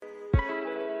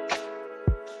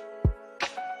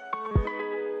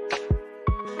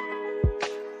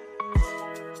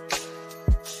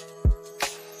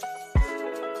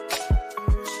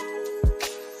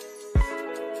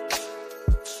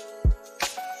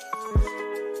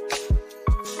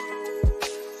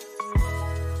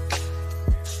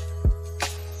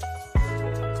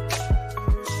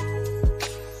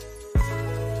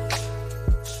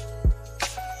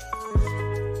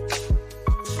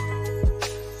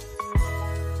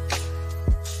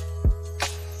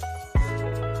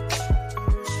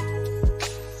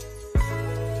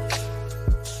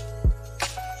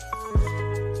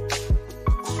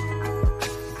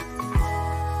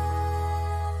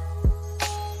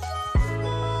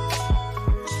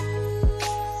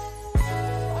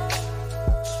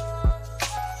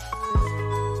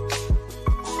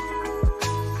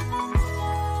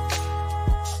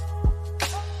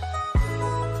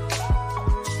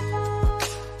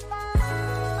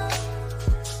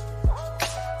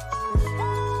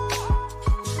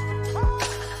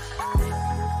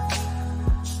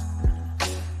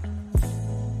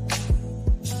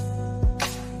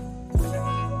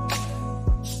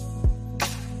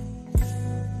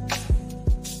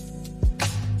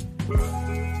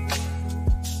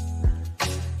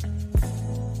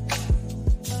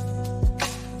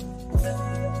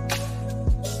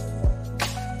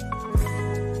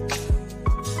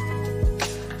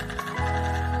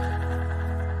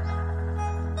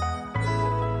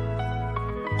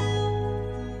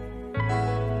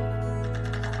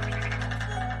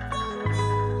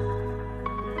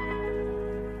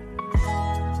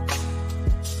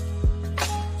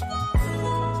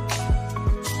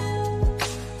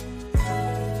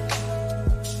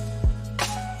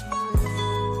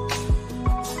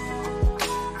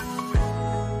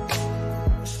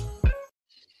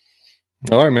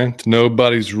All right, man. To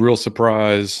nobody's real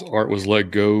surprise, Art was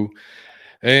let go.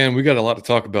 And we got a lot to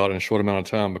talk about in a short amount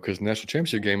of time because the national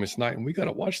championship game is tonight, and we got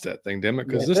to watch that thing, damn it,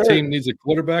 because Yes, this sir. team needs a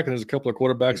quarterback, and there's a couple of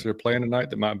quarterbacks that are playing tonight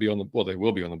that might be on the – well, they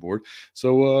will be on the board.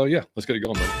 So, yeah, let's get it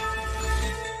going, buddy.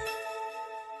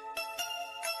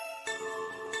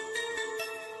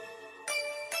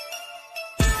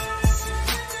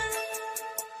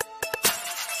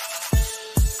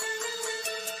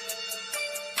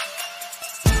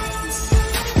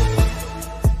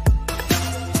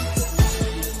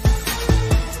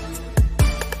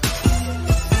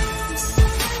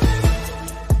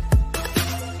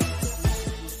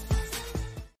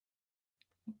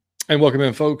 And welcome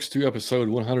in, folks, to episode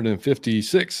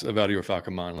 156 of Out of Your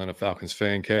Falcon Mind, Atlanta Falcons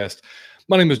fan cast.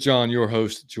 My name is John, your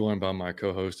host, joined by my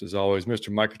co-host, as always, Mr.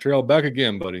 Mike Cottrell. Back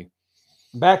again, buddy.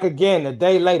 Back again a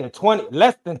day later,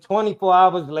 less than 24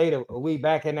 hours later, we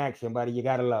back in action, buddy. You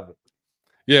gotta love it.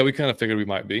 Yeah, we kind of figured we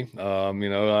might be. A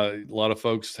lot of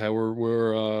folks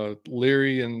were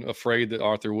leery and afraid that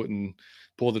Arthur wouldn't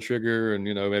pull the trigger and,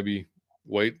 maybe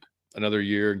wait another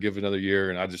year and give another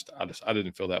year. And I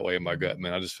didn't feel that way in my gut,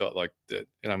 man. I just felt like that,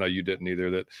 and I know you didn't either,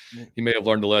 that he may have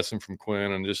learned a lesson from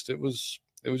Quinn, and it was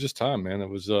just time, man. It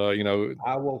was I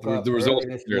woke up early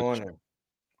this morning.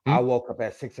 I woke up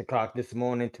at 6 o'clock this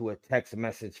morning to a text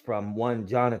message from one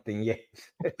Jonathan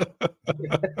Yates.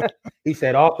 He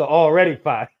said, Arthur already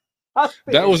fired.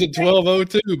 That was at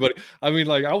 12:02, but I mean,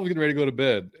 like, I was getting ready to go to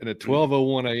bed, and at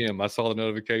 12:01 a.m., I saw the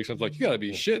notification. I was like, you got to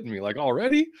be shitting me, like,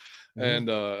 already? And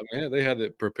man, they had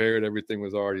it prepared. Everything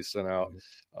was already sent out.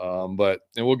 And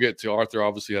we'll get to Arthur.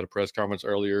 Obviously, had a press conference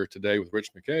earlier today with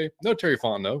Rich McKay. No Terry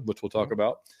Fontenot, which we'll talk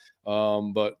about.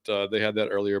 But they had that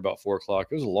earlier about 4 o'clock.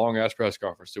 It was a long ass press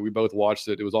conference. So we both watched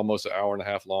it. It was almost an hour and a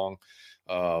half long.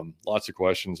 Lots of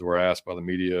questions were asked by the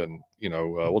media, and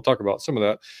we'll talk about some of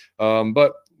that.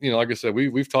 But like I said,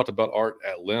 we've talked about Art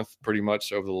at length pretty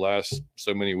much over the last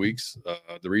so many weeks.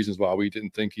 The reasons why we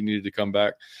didn't think he needed to come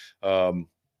back.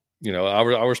 I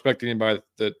respect anybody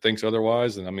that thinks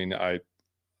otherwise, and I mean,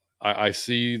 I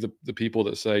see the people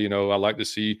that say, I like to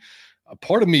see. A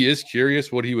part of me is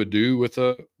curious what he would do with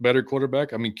a better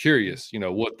quarterback. I mean, curious,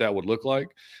 what that would look like.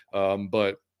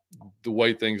 But the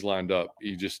way things lined up,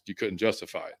 you couldn't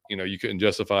justify it. You couldn't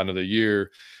justify another year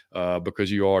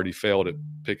because you already failed at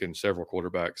picking several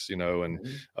quarterbacks. And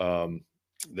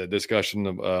the discussion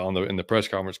in the press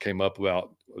conference came up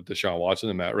about Deshaun Watson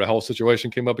and Matt Rahul's situation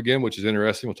came up again, which is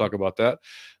interesting. We'll talk about that.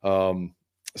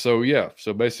 So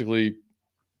basically,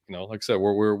 like I said,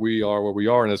 where we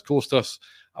are, and as cool stuff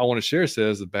I want to share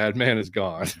says the bad man is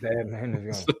gone. Bad man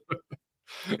is gone.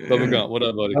 Bubba Gump, what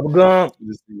up, buddy? Bubba Gump. Good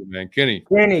to see you, man. Kenny,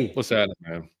 what's happening,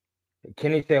 man?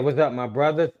 Kenny said, "What's up, my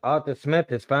brothers? Arthur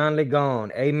Smith is finally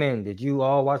gone. Amen." Did you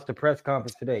all watch the press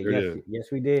conference today?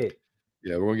 Yes, we did.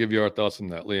 Yeah, we're gonna give you our thoughts on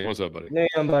that. Liam, what's up, buddy?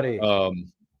 Liam, buddy. Like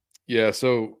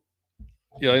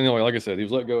I said, he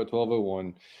was let go at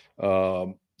 12:01.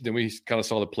 Then we kind of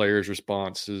saw the players'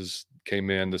 responses came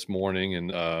in this morning,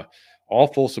 and all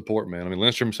full support, man. I mean,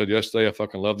 Lindstrom said yesterday, "I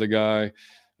fucking love the guy."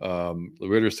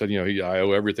 Ritter said, I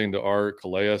owe everything to Art.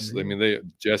 Calais, I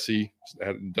mean, Jesse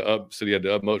said he had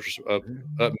the utmost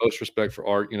respect for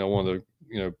Art. One of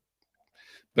the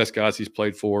best guys he's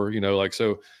played for. I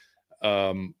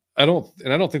don't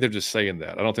think they're just saying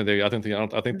that. I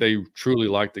think they truly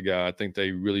like the guy. I think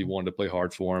they really wanted to play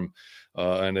hard for him,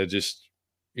 and it just,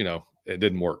 it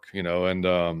didn't work. So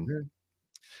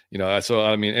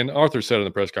I mean, and Arthur said in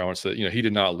the press conference that he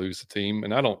did not lose the team,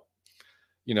 and I don't.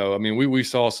 We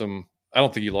saw some. I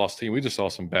don't think he lost team. We just saw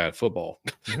some bad football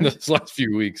in this last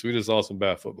few weeks. We just saw some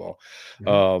bad football,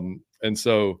 and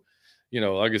so,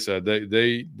 like I said,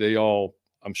 they all,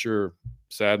 I'm sure,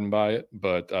 saddened by it,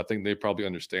 but I think they probably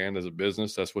understand as a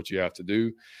business that's what you have to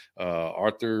do.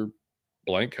 Arthur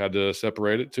Blank had to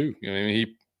separate it too.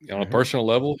 He on a personal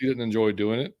level he didn't enjoy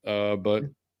doing it, but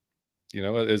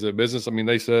as a business, I mean,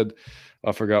 they said,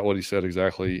 I forgot what he said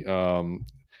exactly.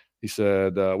 He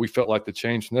said, we felt like the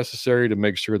change necessary to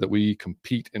make sure that we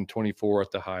compete in 24 at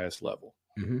the highest level.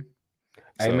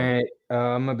 Hey, man,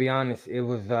 I'm going to be honest. It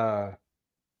was,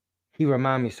 he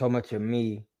reminded me so much of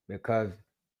me because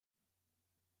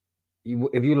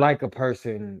if you like a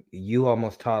person, you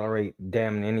almost tolerate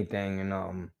damn anything.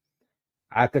 And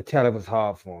I could tell it was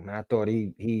hard for him. And I thought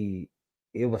it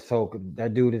was so good.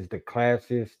 That dude is the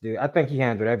classiest dude. I think he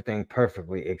handled everything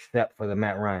perfectly except for the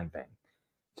Matt Ryan thing.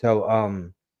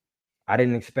 So, I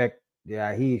didn't expect.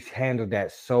 Yeah, he's handled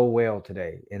that so well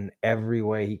today in every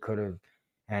way he could have,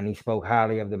 and he spoke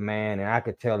highly of the man, and I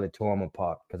could tell it tore him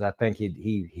apart because I think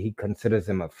he considers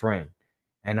him a friend,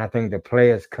 and I think the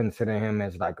players consider him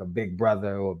as like a big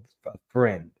brother or a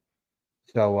friend.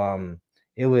 So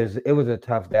it was a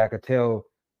tough day. I could tell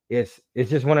it's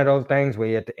just one of those things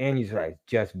where at the end you're like,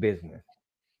 just business.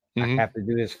 I Mm-hmm. have to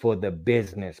do this for the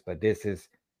business, but this is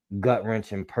gut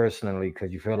wrenching personally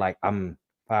because you feel like I'm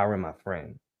firing my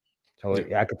friend. So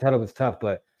Yeah. I could tell it was tough,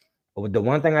 but the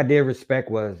one thing I did respect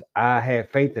was I had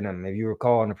faith in him. If you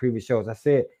recall in the previous shows, I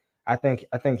said I think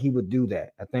he would do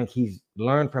that. I think he's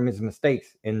learned from his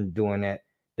mistakes in doing that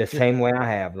the Yeah. same way I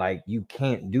have. Like you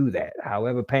can't do that,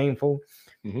 however painful.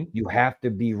 Mm-hmm. You have to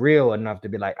be real enough to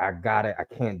be like, I got it. I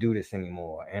can't do this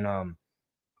anymore. And I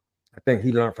think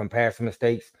he learned from past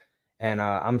mistakes. And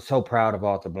I'm so proud of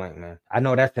Arthur Blank, man. I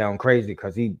know that sounds crazy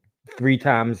because he 3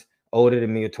 times older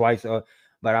than me or twice,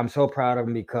 but I'm so proud of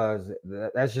him because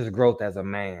that's just growth as a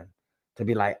man. To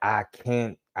be like, I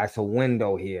can't. That's a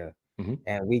window here, Mm-hmm.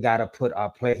 and we got to put our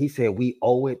play. He said we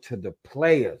owe it to the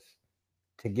players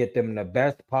to get them the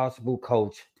best possible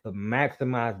coach to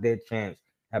maximize their chance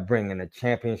at bringing a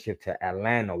championship to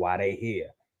Atlanta while they here.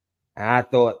 And I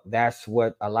thought that's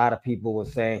what a lot of people were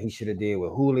saying he should have did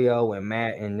with Julio and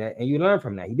Matt, and you learn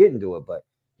from that. He didn't do it, but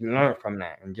you learn from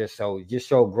that, and just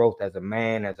show growth as a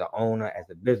man, as an owner, as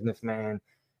a businessman,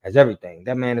 as everything.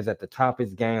 That man is at the top of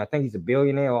his game. I think he's a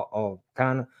billionaire or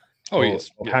kind of, Oh,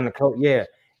 yes. or Yeah. kind of coach, yeah.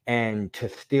 And to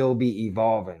still be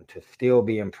evolving, to still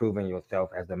be improving yourself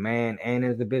as a man and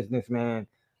as a businessman,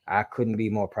 I couldn't be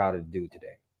more proud of the dude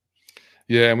today.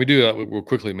 Yeah, and we do. We'll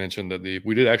quickly mention that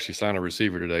we did actually sign a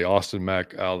receiver today, Austin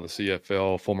Mack out of the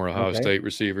CFL, former Ohio State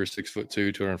receiver,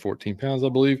 6'2", 214 pounds, I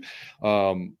believe.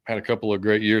 Had a couple of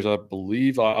great years, I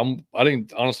believe. I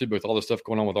didn't honestly, with all the stuff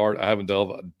going on with Art, I haven't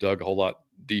dug a whole lot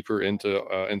deeper into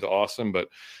Austin, but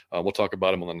we'll talk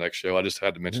about him on the next show. I just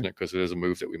had to mention it because it is a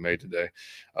move that we made today.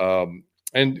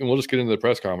 And we'll just get into the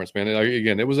press conference, man. And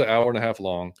again, it was an hour and a half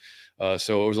long.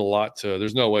 So it was a lot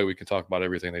there's no way we can talk about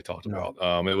everything they talked about.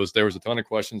 There was a ton of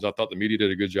questions. I thought the media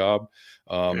did a good job.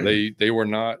 They were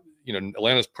not,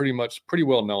 Atlanta's pretty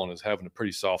well known as having a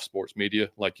pretty soft sports media.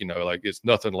 Like, like it's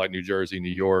nothing like New Jersey, New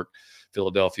York,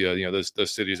 Philadelphia,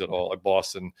 those cities at all, like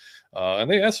Boston. And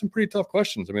they asked some pretty tough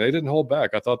questions. I mean, they didn't hold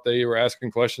back. I thought they were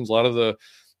asking questions. A lot of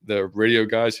the radio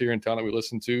guys here in town that we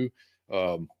listen to,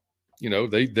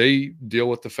 they deal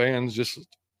with the fans just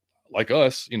like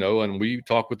us, and we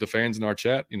talk with the fans in our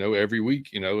chat, every week,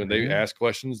 and they ask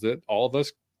questions that all of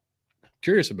us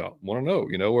curious about, want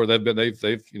to know, or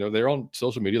they're on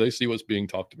social media, they see what's being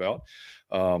talked about.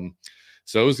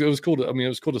 So it was cool it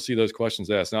was cool to see those questions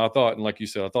asked. Now I thought, and like you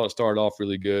said, I thought it started off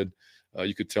really good.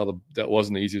 You could tell that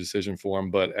wasn't an easy decision for them,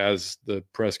 but as the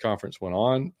press conference went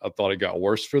on, I thought it got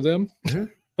worse for them.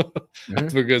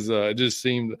 Because it just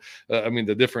seemed,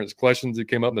 the different questions that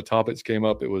came up and the topics came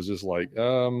up, it was just like,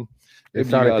 it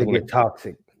started to get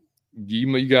toxic.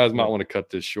 You guys might want to cut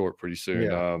this short pretty soon.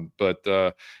 Yeah.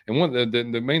 And one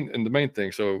the main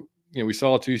thing. So we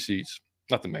saw 2 seats,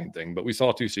 not the main thing, but we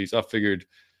saw 2 seats. I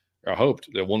hoped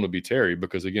that one would be Terry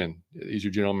because again, he's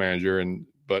your general manager,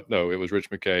 but no, it was Rich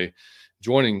McKay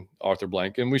joining Arthur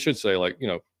Blank, and we should say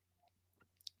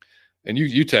and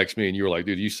you text me and you were like,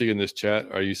 dude, you see in this chat?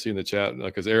 Are you seeing the chat?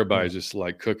 Because everybody's just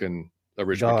like cooking a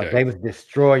Rich McKay. They was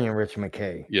destroying Rich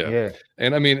McKay. Yeah.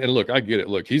 And and look, I get it.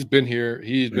 Look, he's been here.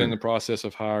 He's been in the process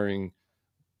of hiring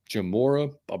Jim Mora,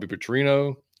 Bobby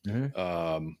Petrino,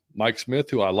 Mike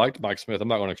Smith, who I liked Mike Smith. I'm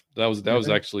not going to, that was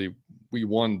actually, we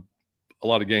won a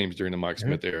lot of games during the Mike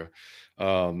Smith era.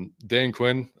 Dan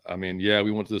Quinn,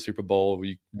 we went to the Super Bowl.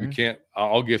 We can't,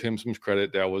 I'll give him some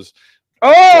credit. That was,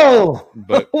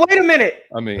 but wait a minute.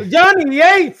 Johnny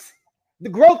Yates, the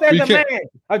growth as a man.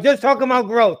 I'm just talking about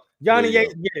growth. Johnny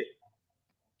Yates, get it.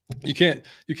 You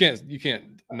can't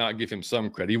not give him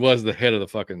some credit. He was the head of the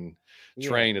fucking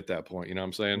train at that point. You know what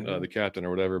I'm saying? The captain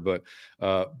or whatever. But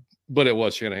it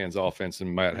was Shanahan's offense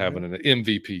and Matt having an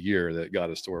MVP year that got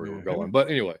us to where we were going.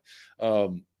 But anyway,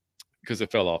 because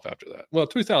it fell off after that. Well,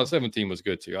 2017 was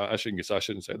good too. I shouldn't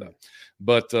say that.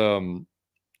 But so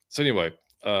anyway.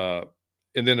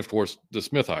 And then, of course, the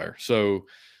Smith hire. So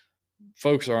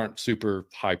folks aren't super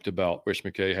hyped about Rich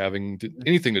McKay having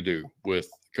anything to do with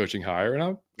coaching hire. And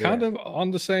I'm kind of on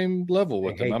the same level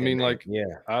with them. I'm not,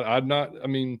 I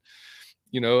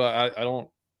don't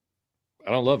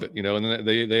love it, and then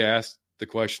they asked the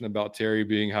question about Terry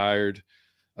being hired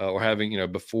or having,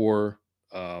 before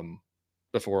Art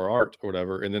or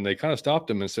whatever. And then they kind of stopped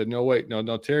him and said,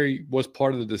 no, Terry was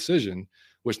part of the decision,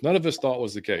 which none of us thought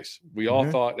was the case. We all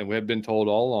thought, and we had been told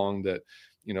all along that,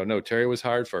 no, Terry was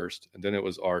hired first, and then it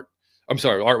was Art. I'm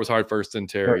sorry, Art was hired first, then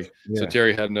Terry. So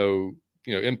Terry had no,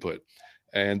 input.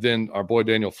 And then our boy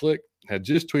Daniel Flick had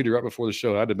just tweeted right before the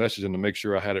show. I had to message him to make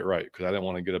sure I had it right because I didn't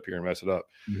want to get up here and mess it up.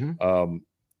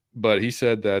 But he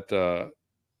said that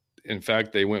in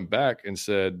fact, they went back and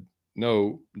said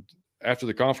no after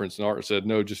the conference, and Arthur said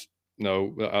no, just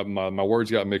no. My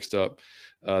words got mixed up.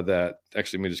 That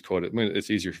actually, let me just quote it. I mean,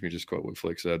 it's easier for me to just quote what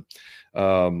Flick said.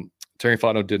 Terry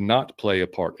Fontenot did not play a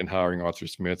part in hiring Arthur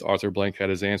Smith. Arthur Blank had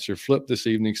his answer flipped this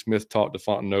evening. Smith talked to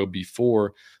Fontenot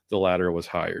before the latter was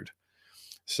hired.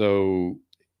 So,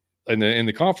 and in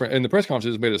the conference, in the press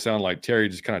conference, it made it sound like Terry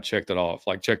just kind of checked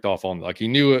off on, like he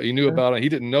knew about it. He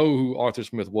didn't know who Arthur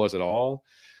Smith was at all,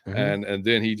 and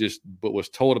then he just was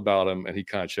told about him, and he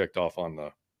kind of checked off on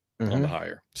the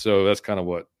hire. So that's kind of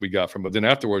what we got from. But then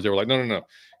afterwards, they were like, no,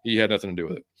 he had nothing to do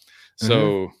with it.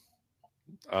 So.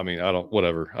 I mean, I don't,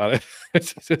 whatever. I'm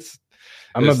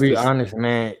going to be honest,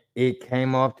 man. It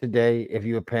came off today. If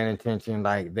you were paying attention,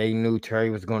 like they knew Terry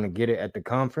was going to get it at the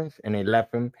conference and they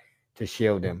left him to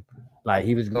shield him. Like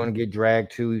he was going to get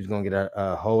dragged too. He was going to get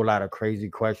a whole lot of crazy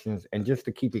questions. And just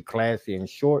to keep it classy and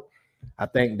short, I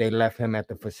think they left him at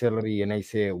the facility and they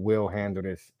said, we'll handle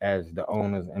this as the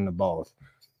owners and the boss.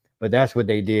 But that's what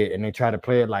they did. And they tried to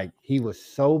play it like he was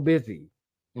so busy.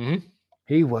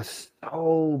 He was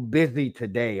so busy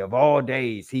today. Of all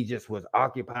days, he just was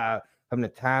occupied from the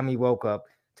time he woke up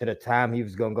to the time he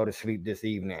was going to go to sleep this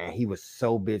evening. And he was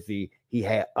so busy. He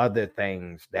had other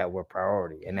things that were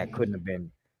priority. And that couldn't have been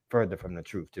further from the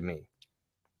truth to me.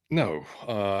 No.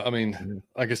 I mean,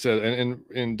 like I said,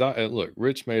 and look,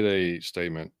 Rich made a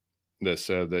statement that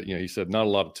said that, he said not a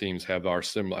lot of teams have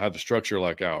have the structure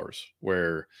like ours,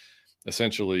 where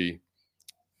essentially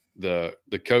the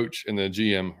coach and the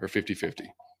GM are 50-50.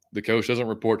 The coach doesn't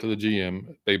report to the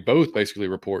GM. They both basically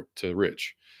report to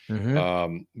Rich.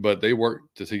 But they work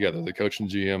together. The coach and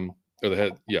GM or the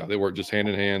head. Yeah, they work just hand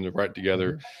in hand. They're right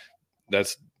together.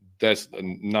 That's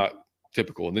not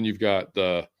typical. And then you've got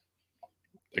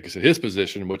like I said, his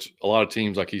position, which a lot of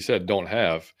teams, like he said, don't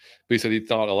have. But he said he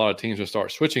thought a lot of teams would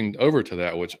start switching over to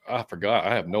that, which I forgot.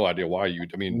 I have no idea why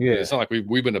it's not like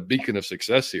we've been a beacon of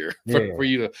success here for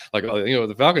you to, like,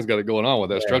 the Falcons got it going on with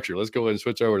that structure. Let's go ahead and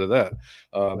switch over to that.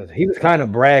 He was kind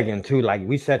of bragging too, like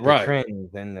we set the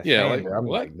trends and the standard. Like, I'm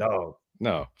like, no.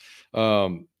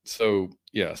 So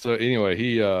anyway,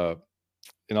 he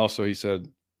and also he said,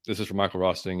 this is from Michael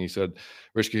Rosting. He said,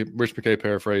 Rich McKay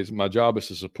paraphrased, my job is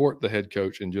to support the head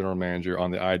coach and general manager on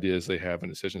the ideas they have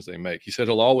and decisions they make. He said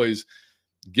he'll always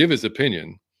give his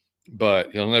opinion,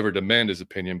 but he'll never demand his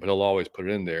opinion, but he'll always put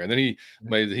it in there. And then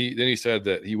he said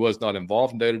that he was not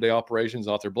involved in day-to-day operations.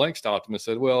 Arthur Blank stopped him and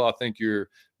said, well, I think you're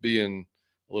being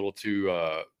a little too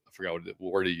I forgot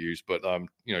what word he used, but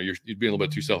you're being a little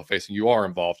bit too self-effacing. You are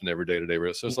involved in every day-to-day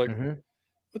risk. So it's like,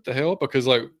 what the hell? Because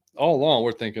like all along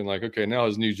we're thinking like, okay, now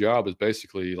his new job is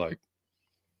basically like,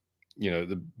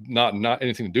 not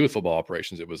anything to do with football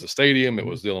operations. It was a stadium. It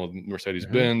was dealing with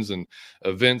Mercedes-Benz and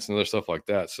events and other stuff like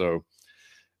that. So,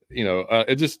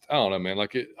 it just, I don't know, man.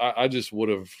 Like I just would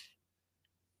have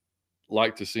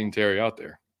liked to seen Terry out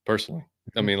there personally.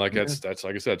 I mean, like that's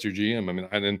like I said, it's your GM. I mean,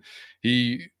 and then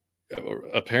he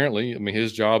apparently, I mean,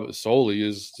 his job solely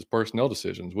is personnel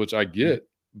decisions, which I get.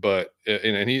 But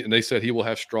and they said he will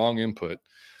have strong input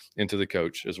into the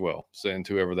coach as well, and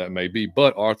to whoever that may be.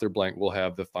 But Arthur Blank will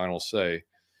have the final say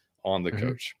on the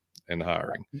coach and the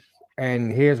hiring.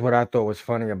 And here's what I thought was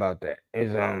funny about that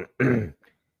is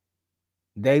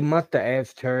they must have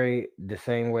asked Terry the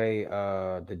same way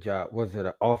the job was it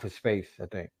an Office Space, I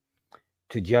think,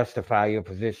 to justify your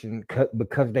position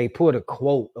because they put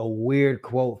a weird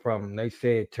quote from him. They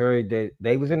said Terry,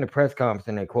 they was in the press conference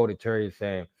and they quoted Terry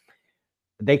saying,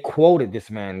 they quoted this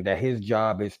man that his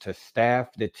job is to staff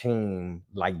the team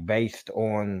like based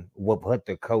on what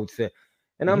the coach said.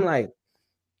 And I'm like,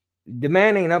 the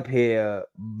man ain't up here,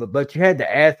 but you had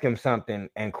to ask him something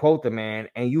and quote the man,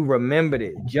 and you remembered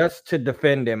it just to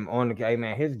defend him on the game.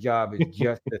 Man, his job is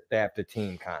just to staff the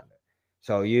team, kind of.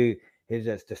 So it's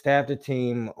just to staff the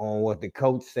team on what the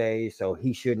coach says, so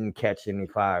he shouldn't catch any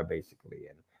fire, basically.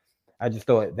 And I just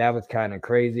thought that was kind of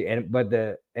crazy.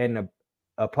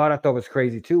 A part I thought was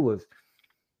crazy too was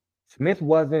Smith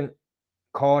wasn't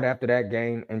called after that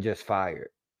game and just fired.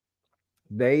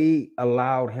 They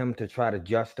allowed him to try to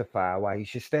justify why he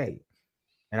should stay.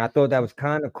 And I thought that was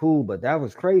kind of cool, but that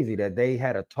was crazy that they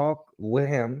had a talk with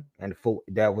him and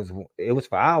it was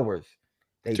for hours.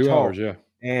 2 hours, yeah.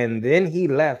 And then he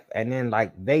left and then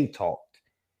like they talked.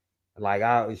 Like,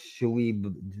 do we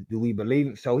believe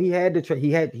him? So he had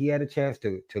he had a chance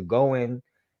to go in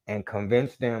and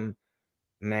convince them,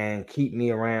 man, keep me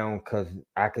around because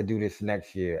I could do this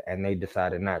next year, and they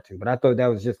decided not to. But I thought that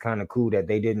was just kind of cool that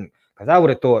they didn't, because I would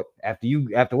have thought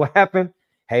after what happened,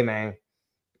 hey man,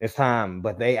 it's time.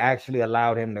 But they actually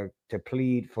allowed him to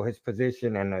plead for his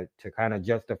position and to kind of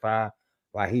justify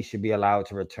why he should be allowed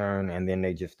to return, and then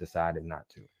they just decided not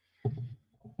to.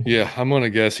 Yeah, I'm gonna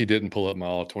guess he didn't pull up my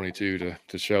all 22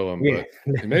 to show him, Yeah,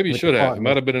 but maybe he with the should have. It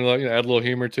might partner. have been like, add a little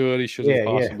humor to it. He should have Yeah,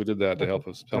 possibly did that to help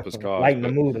his cause. lighten the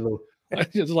But mood a little.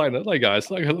 just like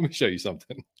guys, like let me show you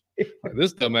something. Like,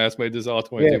 this dumbass made this all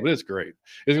 22, Yeah, but it's great.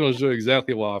 It's going to show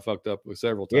exactly why I fucked up with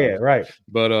several yeah, times. right.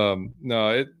 But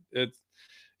no, it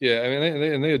yeah. I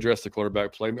mean, they addressed the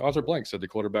quarterback play. Arthur Blank said the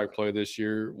quarterback play this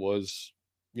year was,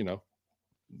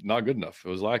 not good enough. It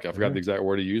was like I forgot the exact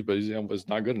word he used, but it was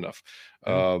not good enough.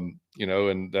 And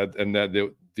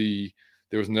that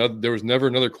there was never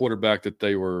another quarterback that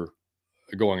they were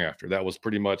going after. That was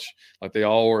pretty much like they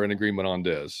all were in agreement on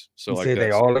Dez. So He like said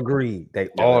they all agreed. They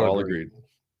all agreed.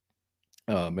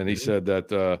 And he said that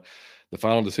the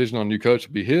final decision on new coach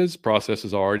will be his. Process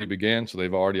has already began, so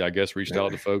they've already, I guess, reached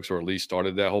out to folks or at least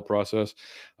started that whole process.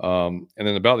 And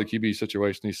then about the QB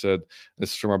situation, he said,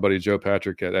 this is from our buddy Joe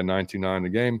Patrick at 929 The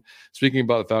Game. Speaking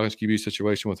about the Falcons QB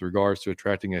situation with regards to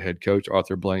attracting a head coach,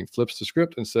 Arthur Blank flips the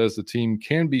script and says the team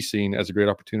can be seen as a great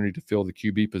opportunity to fill the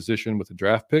QB position with a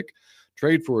draft pick,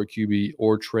 trade for a QB,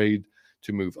 or trade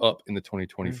to move up in the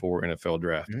 2024 NFL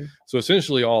draft. So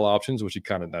essentially all options, which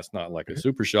that's not like a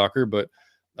super shocker, but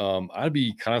I'd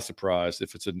be kind of surprised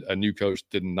if it's a new coach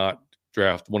did not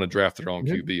want to draft their own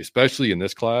QB, especially in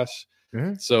this class.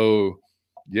 So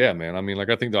yeah, man, I mean,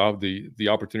 like I think the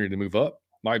opportunity to move up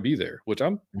might be there, which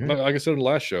I'm like I said in the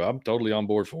last show, I'm totally on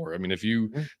board for. I mean, if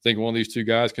you think one of these two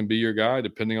guys can be your guy,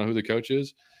 depending on who the coach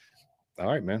is, all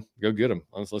right, man, go get him.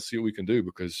 Let's see what we can do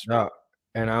because.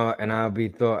 I'll be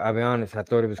honest. I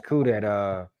thought it was cool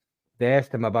that they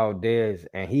asked him about Dez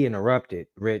and he interrupted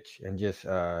Rich and just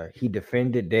he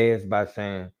defended Dez by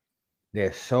saying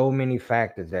there's so many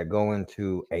factors that go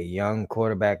into a young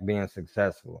quarterback being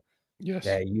successful. Yes.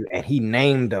 And he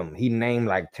named them. He named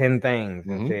like 10 things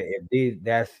and said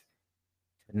that's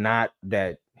not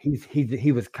that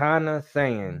he was kind of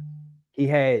saying he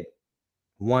had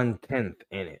 1/10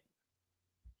 in it.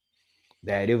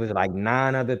 That it was like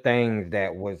 9 other things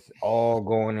that was all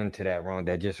going into that wrong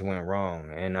that just went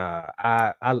wrong. And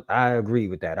I agree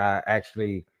with that. I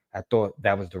thought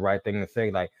that was the right thing to say.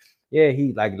 Like, yeah,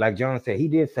 he like John said, he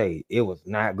did say it was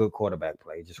not good quarterback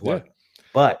play, it just wasn't.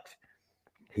 But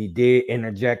he did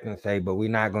interject and say, but we're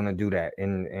not gonna do that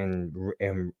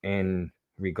in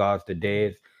regards to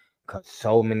Dez, because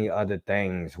so many other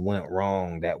things went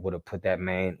wrong that would have put that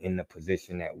man in the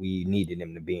position that we needed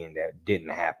him to be in that didn't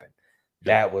happen.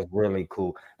 That was really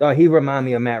cool. Though he reminded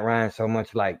me of Matt Ryan so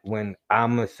much, like when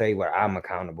I'm gonna say what I'm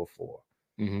accountable for.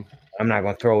 I'm not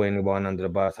gonna throw anyone under the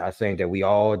bus. I think that we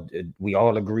all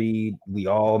agreed, we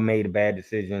all made a bad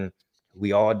decision,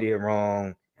 we all did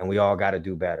wrong, and we all got to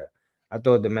do better. I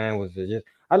thought the man was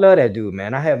I love that dude,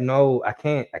 man. I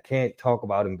can't talk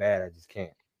about him bad. I just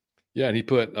can't. Yeah, and he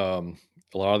put a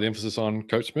lot of the emphasis on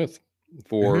Coach Smith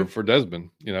for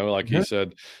Desmond. Like he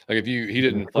said, like he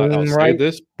didn't flat out say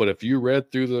this, but if you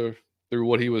read through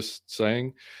what he was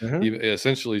saying, he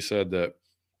essentially said that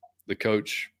the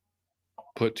coach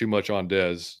put too much on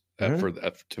Dez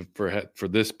for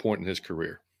this point in his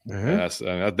career.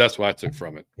 And that's what I took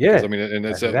from it. Yeah, I mean, and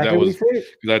that's exactly that was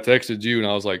because I texted you and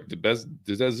I was like, "Is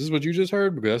this what you just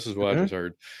heard?" Because this is what I just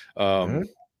heard.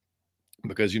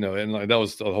 Because and like that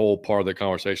was the whole part of the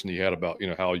conversation he had about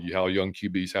how young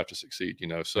QBs have to succeed.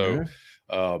 So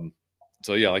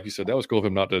so yeah, like you said, that was cool of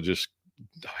him not to just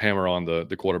hammer on the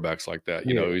quarterbacks like that.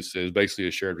 It's basically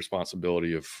a shared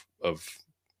responsibility of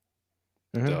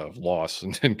the loss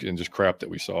and just crap that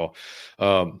we saw.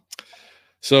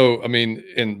 So I mean,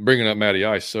 in bringing up Matty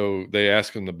Ice, so they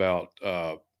asked him about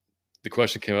the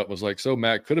question came up was like, so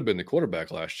Matt could have been the quarterback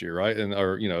last year, right? And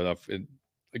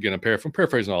again, I'm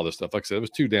paraphrasing all this stuff. Like I said, it was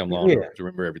too damn long to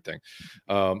remember everything.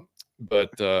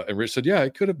 But and Rich said, yeah,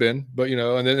 it could have been, but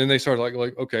and then they started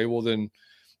like, okay, well then,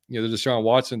 the Deshaun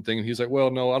Watson thing. And he's like,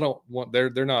 well, no, I don't want. They're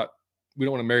not. We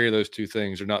don't want to marry those two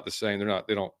things. They're not the same. They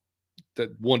don't.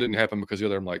 That one didn't happen because the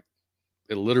other. I'm like,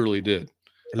 it literally did.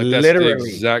 Like that's the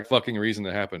exact fucking reason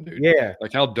it happened, dude. Yeah.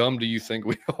 Like how dumb do you think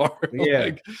we are? Yeah.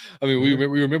 Like, I mean, we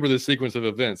remember this sequence of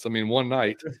events. I mean, one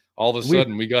night, all of a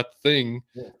sudden, we got the thing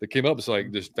that came up. It's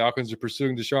like the Falcons are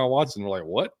pursuing Deshaun Watson. We're like,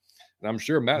 what? And I'm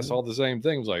sure Matt saw the same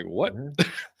thing. It was like, what?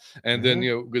 And then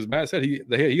because Matt said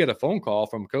he got a phone call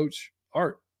from Coach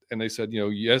Art, and they said,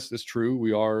 yes, it's true.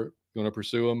 We are going to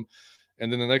pursue him. And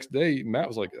then the next day, Matt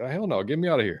was like, hell no, get me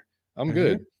out of here. I'm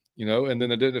good. And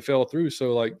then it fell through.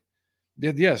 So like.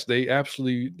 Yes, they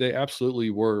absolutely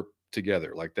were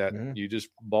together like that. You just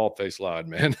bald-faced lied,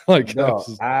 man. Like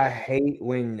I hate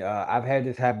when I've had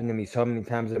this happen to me so many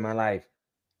times in my life.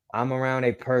 I'm around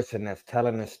a person that's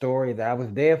telling a story that I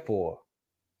was there for.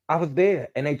 I was there,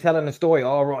 and they telling the story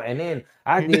all wrong. And then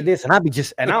I did this, and I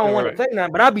don't want to say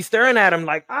nothing, but I be staring at him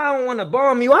like I don't want to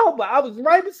bomb you out, but I was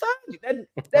right beside you.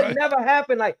 That never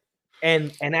happened. Like,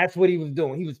 and that's what he was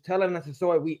doing. He was telling us a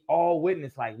story we all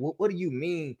witnessed. Like, what do you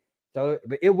mean? So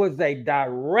it was a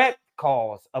direct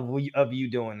cause of you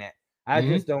doing that. I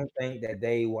just don't think that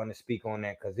they want to speak on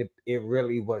that because it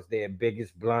really was their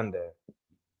biggest blunder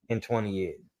in 20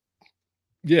 years.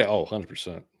 Yeah. Oh,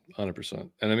 100%. 100%.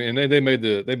 And I mean, they made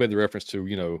the reference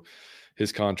to,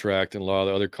 his contract and a lot of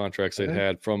the other contracts they'd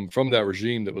had from that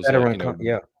regime that was like,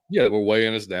 yeah, we're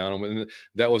weighing us down. And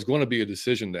that was going to be a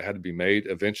decision that had to be made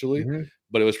eventually,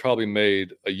 but it was probably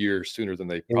made a year sooner than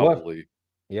they probably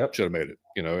should have made it,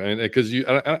 and because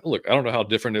look, I don't know how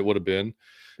different it would have been,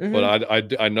 but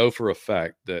I know for a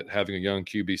fact that having a young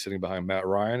QB sitting behind Matt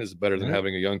Ryan is better than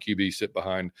having a young QB sit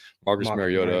behind Marcus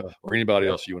Mariota or anybody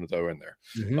else you want to throw in there.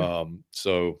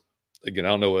 So again, I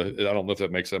don't know if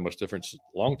that makes that much difference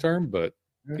long term, but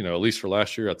at least for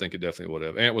last year, I think it definitely would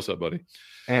have. Ant, what's up, buddy?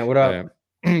 Ant, what up?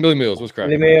 Billy Mills, what's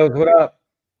cracking? Billy Mills, what up?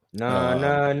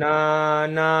 Nah.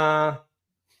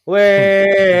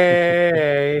 Way.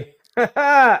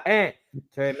 Ant.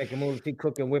 Trey making moves. He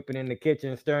cooking, whipping in the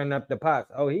kitchen, stirring up the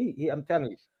pots. Oh, he I'm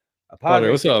telling you.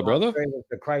 What's up, brother? Trey was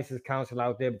the crisis council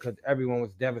out there because everyone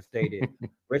was devastated.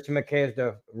 Rich McKay is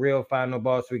the real final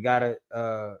boss we gotta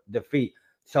defeat.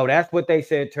 So that's what they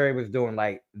said Terry was doing.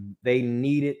 Like they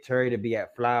needed Terry to be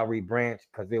at Flowery Branch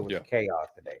because it was chaos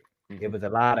today. It was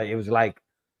it was like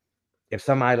if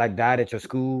somebody like died at your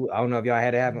school. I don't know if y'all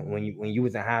had it happen when you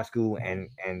was in high school and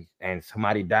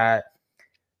somebody died.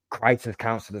 Crisis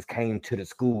counselors came to the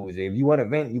schools. If you want to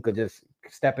vent, you could just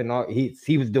step in.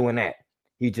 He was doing that.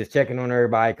 He just checking on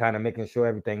everybody, kind of making sure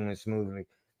everything went smoothly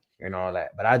and all that.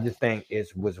 But I just think it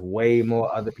was way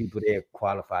more other people there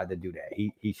qualified to do that.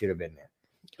 He should have been there.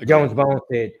 Okay. Jones Bones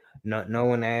said no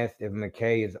one asked if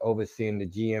McKay is overseeing the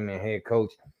GM and head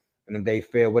coach, and if they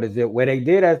fail, what is it? Well, they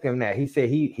did ask him that. He said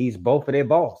he's both of their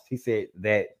boss. He said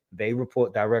that they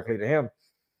report directly to him.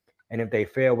 And if they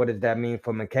fail, what does that mean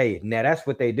for McKay? Now that's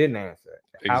what they didn't answer.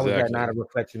 How is that not a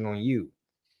reflection on you?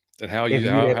 And how he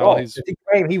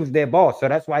claimed he was their boss, so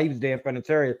that's why he was there in front of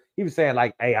Terry. He was saying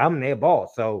like, "Hey, I'm their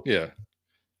boss." So yeah.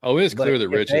 Oh, it's clear that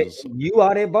Rich is. You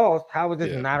are their boss. How is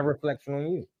this not a reflection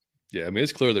on you? Yeah, I mean,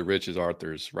 it's clear that Rich is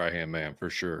Arthur's right hand man for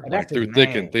sure. Like through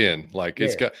thick and thin. Like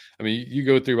it's got. I mean, you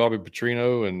go through Bobby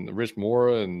Petrino and Rich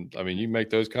Mora, and I mean, you make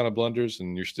those kind of blunders,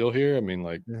 and you're still here. I mean,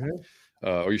 like.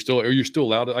 Are you still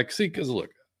allowed to like see? Because look,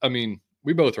 I mean,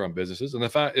 we both run businesses, and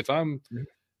if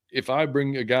I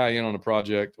bring a guy in on a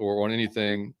project or on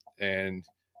anything and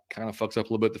kind of fucks up a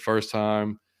little bit the first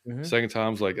time, second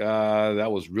time's like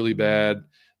that was really bad,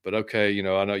 but okay,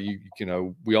 I know you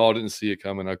we all didn't see it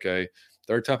coming. Okay,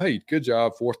 third time, hey, good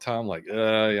job. Fourth time, like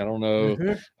I don't know,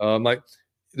 like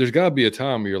there's got to be a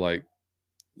time where you're like.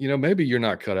 Maybe you're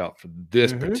not cut out for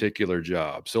this particular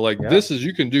job. So like this is,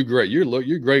 you can do great.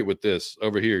 You're great with this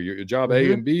over here. Your job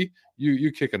A and B,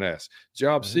 you kicking ass.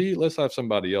 Job C, let's have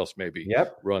somebody else maybe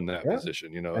run that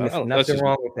position. And there's nothing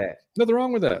wrong with that. Nothing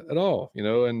wrong with that at all.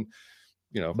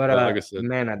 But like I said,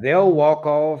 man, they'll walk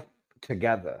off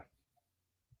together.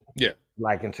 Yeah.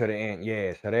 Like until the end.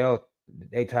 Yeah. So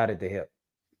they tied at the hip.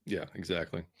 Yeah,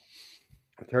 exactly.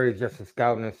 Terry's just a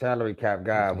scouting and salary cap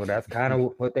guy. Well, that's kind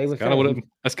of what they were saying.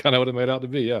 That's kind of what it made out to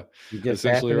be. Yeah, you just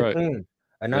essentially right.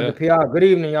 Another PR. Good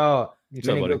evening, y'all.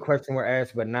 Many good questions were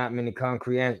asked, but not many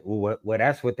concrete answers. Well,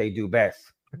 that's what they do best.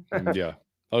 Yeah.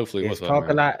 Hopefully, what's talk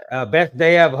up, man? A lot. Best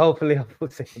day ever. Hopefully,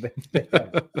 best day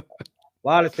ever.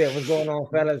 Wallace said, "What's going on,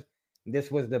 fellas? This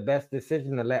was the best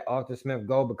decision to let Arthur Smith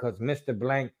go because Mr.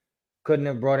 Blank couldn't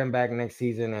have brought him back next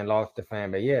season and lost the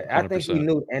fan base." Yeah, I 100%. Think he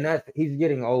knew, and he's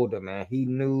getting older, man. He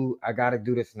knew I got to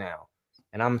do this now,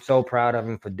 and I'm so proud of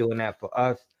him for doing that for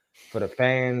us, for the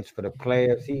fans, for the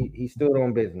players. He stood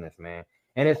on business, man.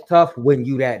 And it's tough when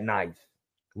you that nice.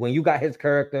 When you got his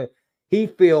character, he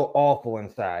feel awful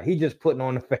inside. He just putting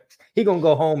on the face. He gonna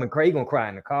go home and cry. He gonna cry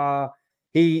in the car.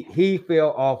 He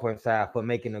feel awful inside for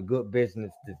making a good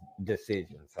business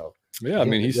decision. So yeah, I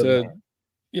mean, he said. Man.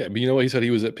 Yeah, but you know what? He said he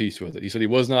was at peace with it. He said he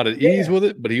was not at ease with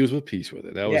it, but he was at peace with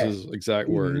it. That was his exact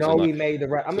words. He made the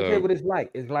right. I'm gonna tell you what it's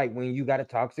like. It's like when you got a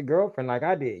toxic girlfriend, like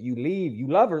I did. You leave, you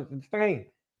love her, it's fine.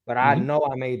 But I know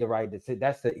I made the right decision.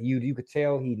 That's you could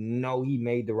tell he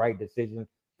made the right decision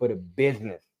for the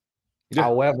business. Yeah.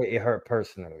 However, it hurt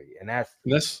personally, and that's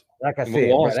like I said,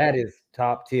 bro, that is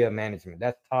top tier management.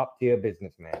 That's top tier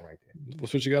businessman right there.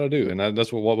 That's what you got to do, and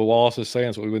that's what Wallace is saying.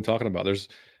 That's what we've been talking about.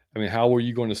 How were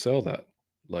you going to sell that?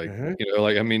 Like,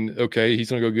 okay, he's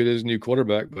going to go get his new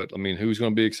quarterback, but I mean, who's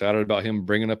going to be excited about him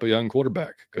bringing up a young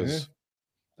quarterback? Because,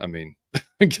 I mean,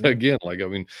 again, like, I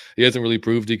mean, he hasn't really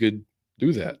proved he could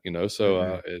do that, you know.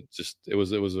 So it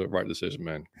was a right decision,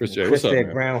 man. Chris J, what's Chris up, said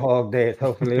man? Groundhog Day is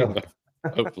hopefully over.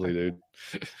 Hopefully, dude.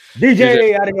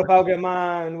 DJ out of your Falcon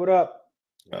mind. What up?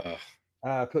 Uh,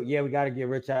 Yeah, we got to get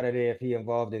Rich out of there if he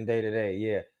involved in day to day.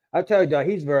 Yeah, I tell you, dog,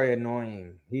 he's very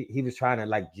annoying. He was trying to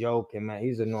like joke, and man,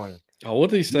 he's annoying. oh, what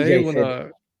did he say DJ when?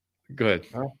 said, Go ahead.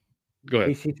 huh? Go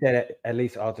ahead. He said at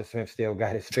least Outta Smith still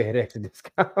got his FedEx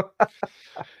discount.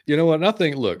 You know what? And I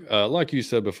think, look, like you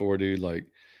said before, dude, like,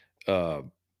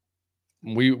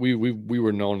 we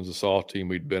were known as a soft team.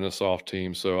 We'd been a soft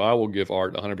team. So I will give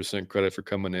Art 100% credit for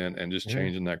coming in and just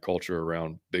changing that culture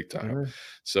around big time.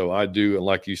 So I do, and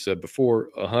like you said before,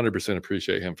 100%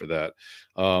 appreciate him for that.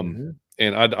 And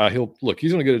he'll look,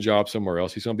 he's going to get a job somewhere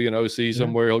else. He's going to be an OC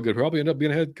somewhere. He'll probably end up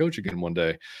being a head coach again one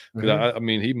day. Because I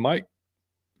mean, he might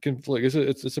conflict.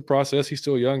 It's a process. He's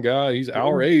still a young guy. He's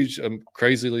our age,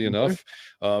 crazily enough.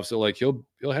 So like he'll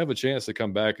have a chance to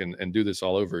come back and do this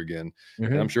all over again.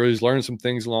 And I'm sure he's learned some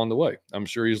things along the way. I'm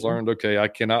sure he's learned, okay, I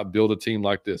cannot build a team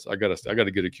like this. I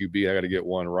gotta get a QB. I gotta get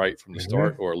one right from the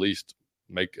start, or at least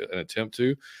make an attempt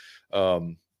to. Yeah,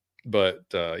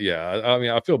 I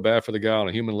mean, I feel bad for the guy on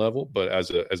a human level, but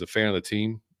as a fan of the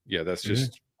team, yeah, that's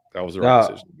just that was the right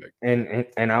decision to make.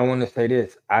 And I want to say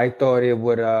this. I thought it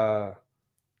would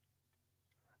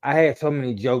I had so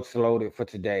many jokes loaded for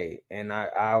today, and I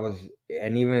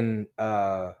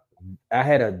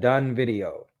had a done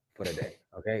video for the day.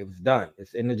 Okay, it was done.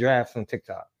 It's in the drafts on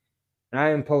TikTok, and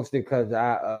I didn't post it because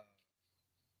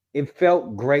it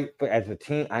felt great as a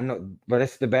team. I know, but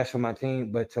it's the best for my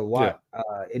team. But to watch,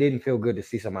 it didn't feel good to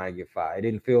see somebody get fired. It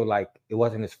didn't feel like it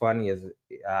wasn't as funny as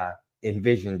I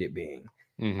envisioned it being.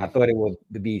 I thought it would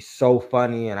be so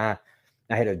funny, and I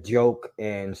had a joke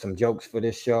and some jokes for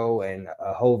this show and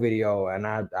a whole video, and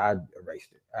I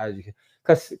erased it.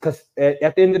 Because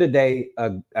at the end of the day,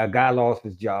 a guy lost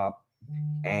his job,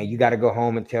 and you got to go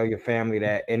home and tell your family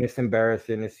that, and it's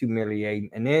embarrassing, it's humiliating.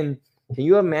 And then, can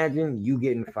you imagine you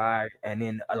getting fired, and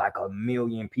then like 1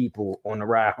 million people on the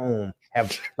ride home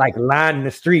have like lined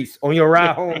the streets on your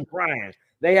ride home crying?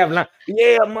 They have like,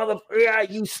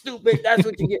 you stupid. That's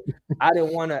what you get. I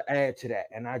didn't want to add to that.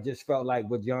 And I just felt like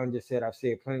what John just said, I've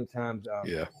said plenty of times.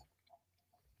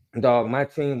 Dog, my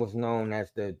team was known as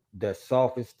the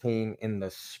softest team in the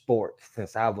sport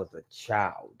since I was a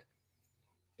child.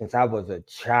 So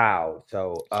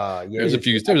there's a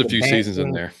few seasons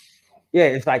in there. Yeah,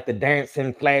 it's like the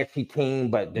dancing flashy team,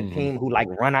 but the team who like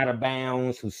run out of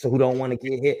bounds, who don't want to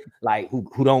get hit, like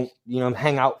who don't,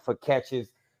 hang out for catches.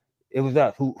 It was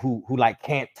us who like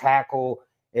can't tackle.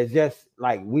 It's just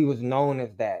like we was known as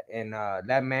that. And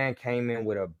that man came in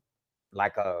with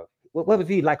what was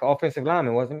he, like an offensive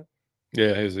lineman, wasn't he?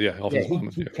 Yeah, offensive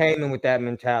lineman. He came in with that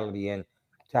mentality, and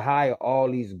to hire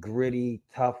all these gritty,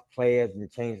 tough players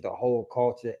and change the whole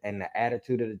culture and the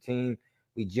attitude of the team,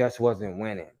 we just wasn't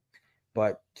winning.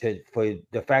 But for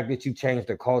the fact that you changed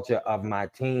the culture of my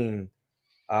team,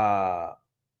 I'll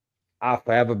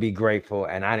forever be grateful,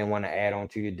 and I didn't want to add on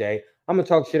to your day. I'm gonna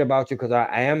talk shit about you because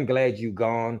I am glad you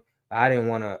gone. I didn't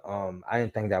want to. I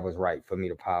didn't think that was right for me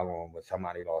to pile on when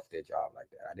somebody lost their job like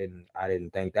that. I didn't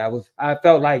think that was. I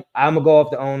felt like I'm gonna go off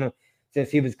the owner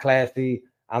since he was classy.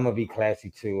 I'm gonna be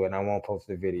classy too, and I won't post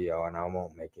the video and I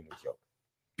won't make any jokes.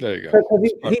 There you go.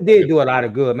 He did do a lot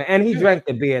of good, man, and he drank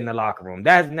the beer in the locker room.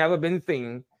 That's never been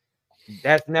seen.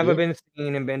 That's never been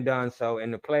seen and been done. So,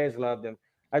 and the players loved him.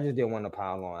 I just didn't want to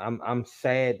pile on. I'm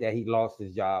sad that he lost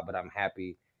his job, but I'm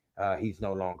happy he's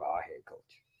no longer our head coach.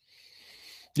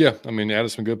 Yeah, I mean,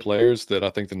 added some good players that I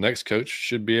think the next coach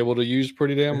should be able to use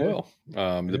pretty damn well,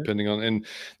 depending on. And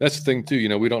that's the thing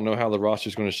too. We don't know how the roster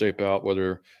is going to shape out.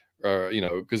 Whether,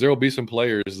 because there will be some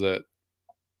players that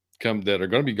are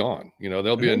going to be gone.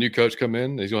 There'll be a new coach come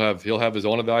in. He'll have his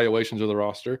own evaluations of the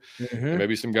roster. And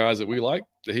maybe some guys that we like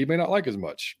that he may not like as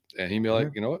much, and he may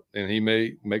like, and he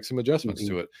may make some adjustments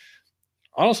to it.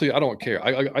 Honestly, I don't care.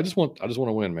 I just want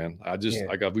to win, man.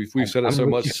 We've said it so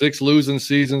much. 6 losing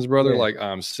seasons, brother. Like,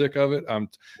 I'm sick of it. I'm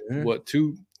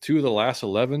two of the last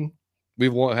 11.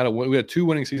 We had 2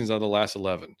 winning seasons out of the last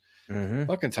 11.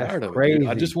 Fucking tired of it, dude.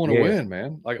 I just want to win,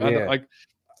 man.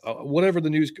 Whatever the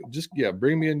news, just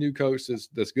bring me a new coach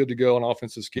that's good to go on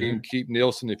offensive scheme. Keep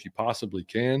Nielsen if you possibly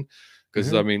can,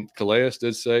 because I mean, Calais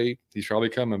did say he's probably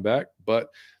coming back, but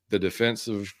the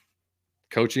defensive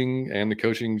coaching and the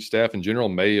coaching staff in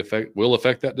general will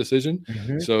affect that decision.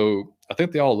 So I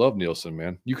think they all love Nielsen,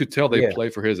 man. You could tell they play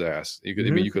for his ass. You could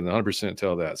 100%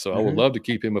 tell that. So I would love to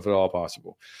keep him if at all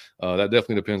possible. That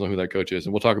definitely depends on who that coach is,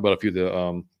 and we'll talk about a few of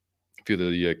the few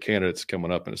of the candidates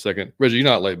coming up in a second. Reggie, you're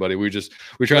not late, buddy. We're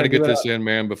trying to get this in,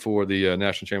 man, before the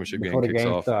national championship game kicks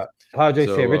off. Padre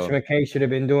said Rich McKay should have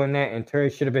been doing that, and Terry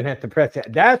should have been at the press.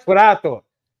 That's what I thought.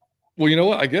 Well, you know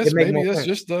what? I guess maybe that's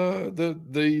just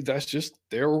that's just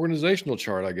their organizational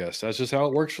chart. I guess that's just how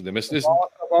it works for them. It's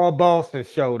all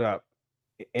bosses showed up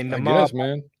in the I guess,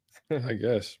 man. I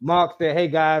guess Mark said, "Hey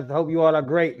guys, I hope you all are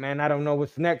great, man. I don't know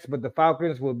what's next, but the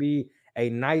Falcons will be a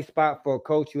nice spot for a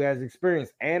coach who has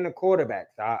experience and a quarterback."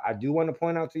 So I do want to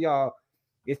point out to y'all,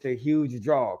 it's a huge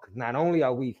draw because not only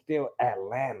are we still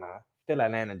Atlanta,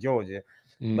 Georgia,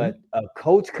 but a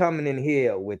coach coming in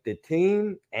here with the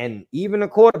team and even a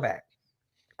quarterback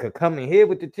could come in here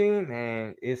with the team,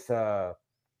 and it's just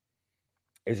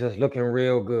looking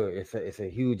real good. It's a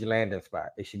huge landing spot.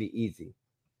 It should be easy.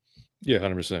 Yeah,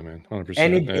 100%, man, 100%.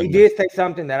 And he did say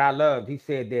something that I loved. He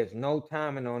said, "There's no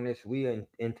timing on this. We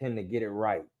intend to get it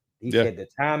right." He said the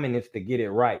timing is to get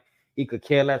it right. He could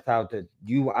care less how to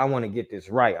do. I want to get this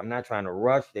right. I'm not trying to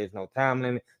rush. There's no time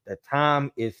limit. The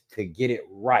time is to get it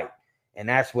right. And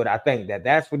that's what I think.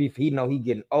 That's what he know. He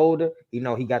getting older. He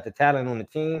know he got the talent on the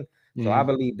team. So I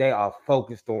believe they are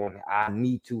focused on. I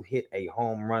need to hit a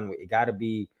home run. It gotta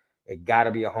be a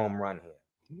home run here.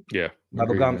 Yeah.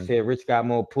 Bubba Gump said Rich got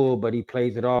more pull, but he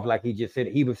plays it off like he just said.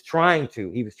 He was trying to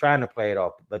play it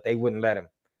off, but they wouldn't let him.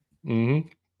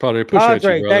 Padre, appreciate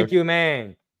you, brother. Thank you,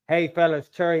 man. Hey fellas,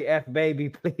 Cherry F baby,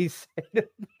 please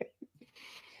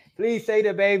say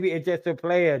the baby is just a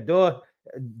player.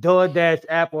 DoorDash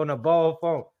app on a ball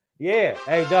phone. Yeah.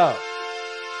 Hey, dog.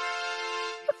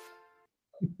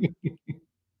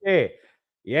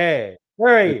 Yeah.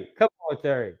 Terry, come on,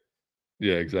 Terry.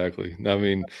 Yeah, exactly. I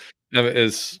mean,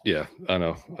 it's I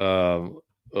know. I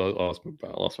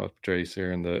lost my trace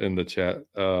here in the chat.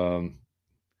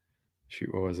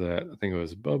 Shoot, what was that? I think it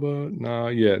was Bubba.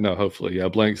 No, hopefully. Yeah,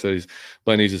 Blank says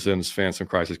Blank needs to send his fans some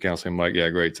crisis counseling. Mike, yeah,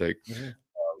 great take.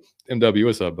 MW,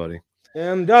 what's up, buddy?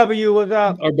 MW, what's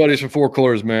up? Our buddies from Four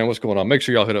Quarters, man. What's going on? Make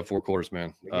sure y'all hit up Four Quarters,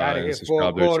 man. Gotta hit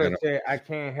Four Quarters. I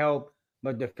can't help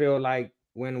but to feel like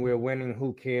when we're winning,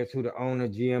 who cares who the owner,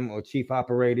 GM, or chief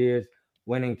operator is?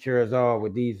 Winning cures all.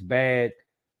 With these bad,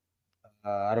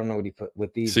 I don't know what he put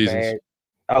with these seasons.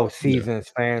 Seasons.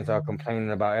 Fans are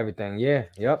complaining about everything. Yeah,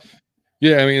 yep.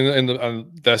 Yeah, I mean,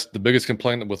 and that's the biggest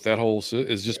complaint with that whole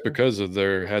is just because of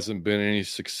there hasn't been any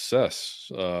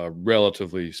success,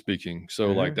 relatively speaking.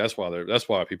 So like that's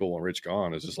why people want Rich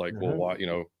gone. It's just like, well, why?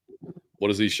 What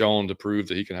has he shown to prove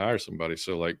that he can hire somebody?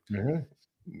 So like,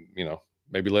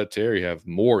 maybe let Terry have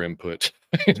more input.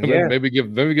 Maybe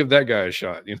give that guy a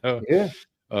shot. Yeah.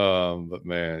 But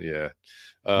man, yeah.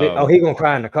 He gonna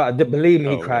cry in the car. Believe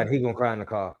me, he cried. He gonna cry in the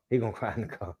car. He gonna cry in the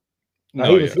car.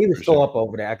 No, he was so up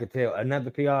over there. I could tell.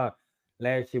 Another PR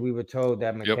last year, we were told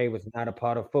that McKay was not a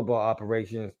part of football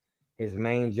operations. His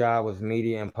main job was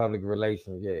media and public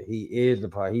relations. Yeah, he is the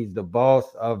part. He's the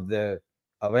boss of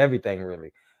everything,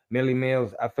 really. Millie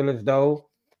Mills, I feel as though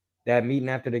that meeting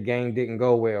after the game didn't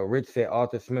go well. Rich said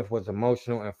Arthur Smith was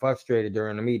emotional and frustrated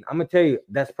during the meeting. I'm gonna tell you,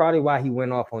 that's probably why he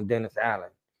went off on Dennis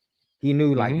Allen. He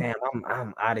knew, like, damn,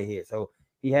 I'm out of here. So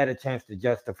he had a chance to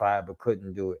justify it, but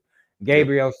couldn't do it.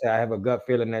 Gabriel said, I have a gut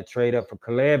feeling that trade up for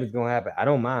Caleb is going to happen. I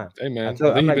don't mind. Hey, man.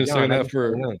 You've been saying that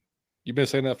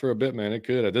for a bit, man. It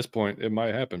could. At this point, it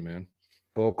might happen, man.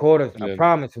 4 quarters. I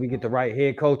promise we get the right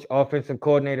head coach, offensive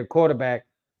coordinator, quarterback.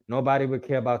 Nobody would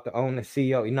care about the owner,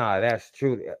 CEO. Nah, that's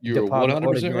true. You're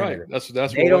 100% right. That's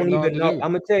they don't even know.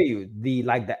 I'm going to tell you,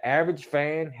 the average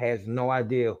fan has no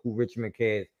idea who Rich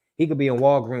McKay is. He could be in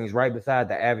Walgreens right beside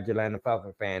the average Atlanta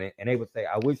Falcon fan, and they would say,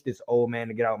 I wish this old man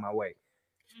to get out of my way.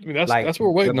 I mean, that's what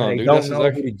we're waiting on, dude. Don't know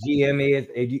who the GM is.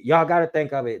 Y'all got to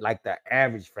think of it like the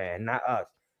average fan, not us.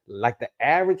 Like the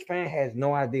average fan has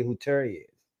no idea who Terry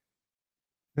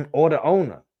is or the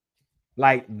owner.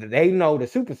 Like they know the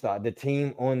superstar, the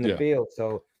team on the field.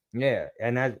 So yeah,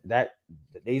 and that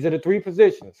these are the 3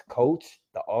 positions: coach,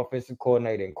 the offensive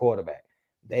coordinator, and quarterback.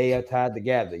 They are tied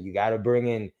together. You got to bring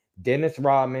in Dennis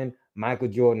Rodman, Michael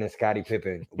Jordan, and Scottie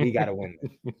Pippen. We got to win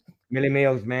this. Millie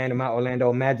Mills, man, and my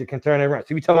Orlando Magic can turn it around.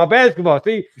 See, we talking about basketball.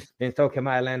 See, then so can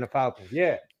my Atlanta Falcons.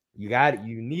 Yeah, you got it.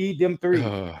 You need them 3.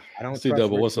 I don't see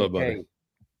double. What's up, buddy?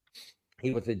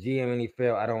 He was a GM and he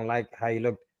felt I don't like how he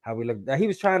looked. He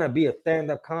was trying to be a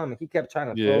stand-up comic. He kept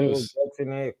trying to throw those jokes in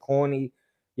there, corny.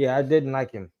 Yeah, I didn't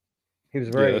like him. He was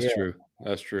very. That's true.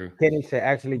 That's true. Kenny said,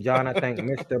 actually, John, I think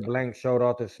Mr. Blank showed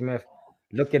Arthur Smith.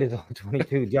 Look at his own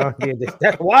 22. John did this.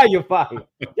 That's why you're fired.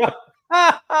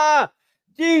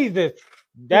 Jesus.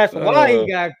 That's why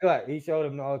he got cut. He showed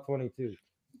him the all 22.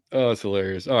 Oh, it's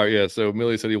hilarious. All right, yeah. So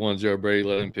Millie said he wanted Joe Brady.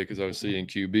 Let him pick his OC and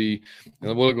QB,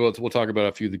 and we'll talk about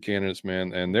a few of the candidates,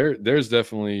 man. And there's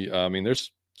definitely, I mean,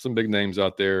 there's some big names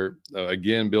out there.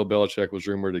 Again, Bill Belichick was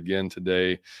rumored again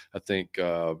today. I think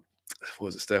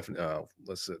was it Stephanie?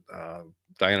 What's it?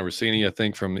 Diana Rossini, I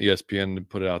think, from ESPN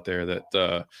put it out there that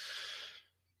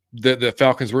the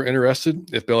Falcons were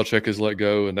interested if Belichick is let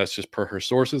go, and that's just per her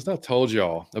sources. And I told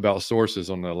y'all about sources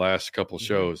on the last couple of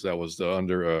shows. That was the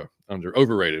under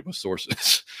overrated with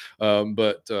sources. Yeah,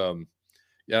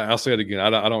 I'll say it again. I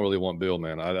don't really want Bill,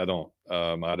 man. I don't.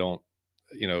 I don't.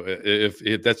 You know,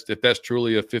 if that's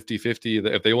truly a 50-50,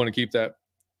 if they want to keep that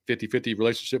 50-50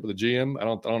 relationship with the GM, I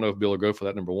don't know if Bill will go for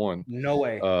that. Number one, No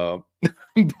way.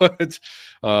 but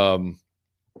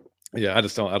yeah, I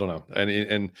don't know.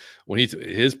 And when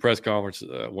his press conference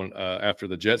when after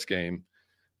the Jets game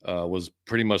was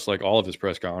pretty much like all of his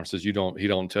press conferences. He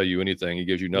don't tell you anything. He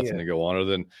gives you nothing to go on other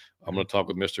than I'm going to talk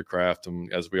with Mr. Kraft,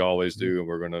 and as we always do, and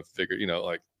we're going to figure,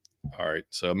 like, all right.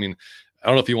 So I mean, I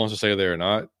don't know if he wants to stay there or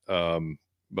not.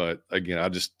 But again, I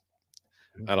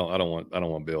don't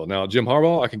want Bill. Now Jim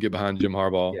Harbaugh, I can get behind Jim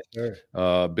Harbaugh. Yes,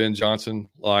 sir. Ben Johnson,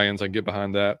 Lions, I can get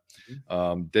behind that.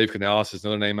 Dave Canales is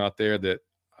another name out there that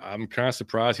I'm kind of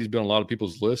surprised he's been on a lot of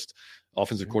people's list.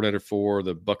 Offensive coordinator for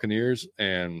the Buccaneers,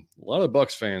 and a lot of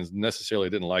Bucs fans necessarily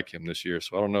didn't like him this year.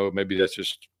 So I don't know. Maybe that's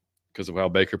just because of how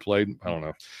Baker played. I don't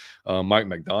know. Mike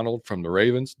McDonald from the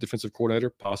Ravens, defensive coordinator,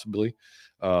 possibly.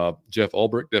 Jeff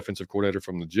Ulbrich, defensive coordinator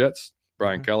from the Jets.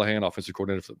 Brian Callahan, offensive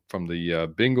coordinator from the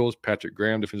Bengals. Patrick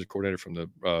Graham, defensive coordinator from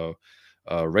the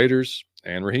Raiders.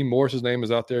 And Raheem Morris's name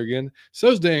is out there again. So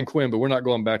is Dan Quinn, but we're not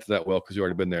going back to that well because you've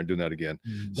already been there and doing that again.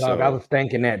 Dog, I was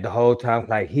thinking that the whole time.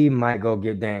 Like, he might go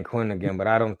get Dan Quinn again, but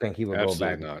I don't think he will go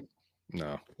back. Absolutely not.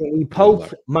 No. Can we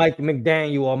poach Mike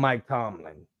McDaniel or Mike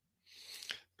Tomlin?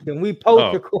 Can we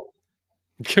poach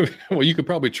well, you could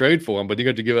probably trade for him, but you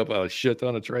got to give up a shit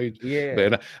ton of trades. Yeah,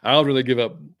 man, I'll really give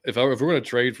up if we're going to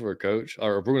trade for a coach,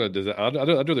 or if we're going to do that. I'd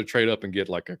rather trade up and get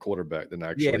like a quarterback than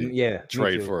actually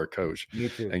trade for a coach. Me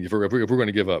too. And if we're going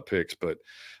to give up picks, but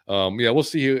we'll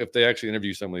see if they actually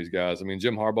interview some of these guys. I mean,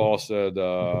 Jim Harbaugh said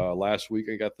last week,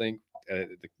 I think, at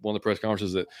one of the press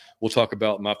conferences that we'll talk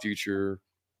about my future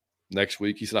next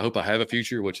week. He said, "I hope I have a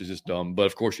future," which is just dumb, but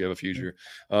of course you have a future.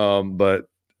 But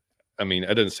I mean,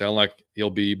 it doesn't sound like he'll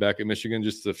be back at Michigan.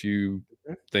 Just a few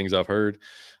things I've heard.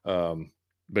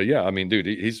 But yeah, I mean, dude,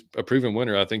 he's a proven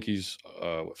winner. I think he's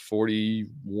 41-22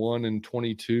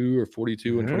 or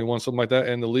 42-21, something like that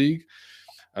in the league.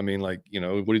 I mean, like,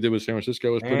 what he did with San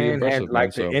Francisco was pretty impressive.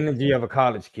 Like the energy of a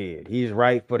college kid. He's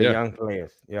right for the young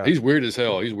players. Yeah, he's weird as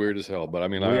hell. But I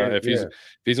mean, if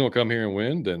he's going to come here and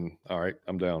win, then all right,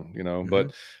 I'm down.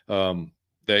 But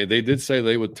they did say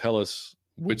they would tell us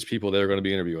which people they're going to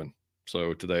be interviewing.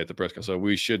 So today at the press conference, so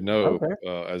we should know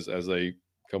as they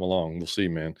come along. We'll see,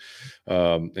 man.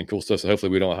 And cool stuff. So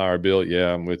hopefully we don't hire Bill.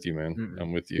 Yeah, I'm with you, man.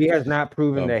 I'm with you. He has not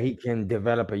proven that he can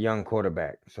develop a young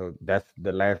quarterback. So that's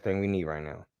the last thing we need right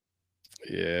now.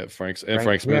 Yeah, Frank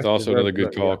Smith also another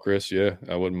good call, Chris. Yeah,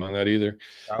 I wouldn't mind that either.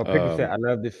 I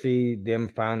love to see them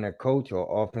find a coach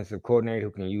or offensive coordinator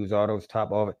who can use all those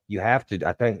top offense. You have to.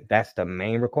 I think that's the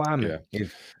main requirement. Yeah.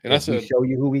 And we show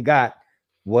you who we got.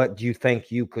 What do you think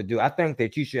you could do? I think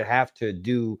that you should have to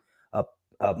do a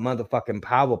motherfucking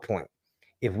PowerPoint.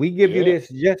 If we give you this,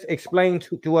 just explain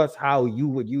to us how you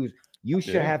would use. You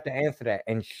should have to answer that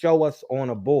and show us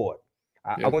on a board.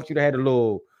 I want you to have a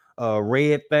little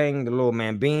red thing, the little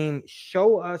man beam.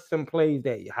 Show us some plays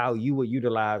that how you would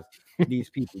utilize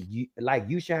these people. You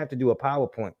should have to do a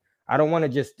PowerPoint. I don't want to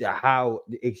just how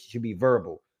it should be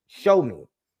verbal. Show me.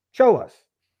 Show us.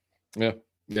 Yeah.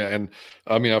 Yeah, and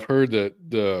I mean, I've heard that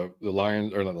the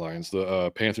Lions, or not the Lions, the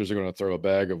Panthers are going to throw a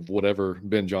bag of whatever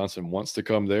Ben Johnson wants to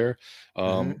come there.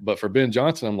 But for Ben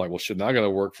Johnson, I'm like, well, shouldn't I got to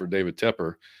work for David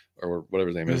Tepper or whatever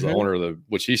his name is, the owner of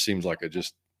which he seems like a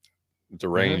just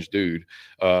deranged dude.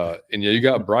 And you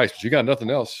got Bryce, but you got nothing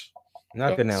else.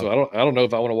 Nothing else. So I don't know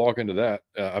if I want to walk into that.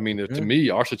 I mean, to me,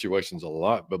 our situation's a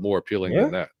lot, but more appealing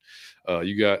than that.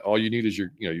 You got all you need is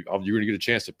you're going to get a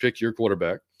chance to pick your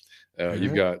quarterback.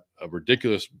 You've got a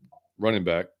ridiculous running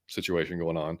back situation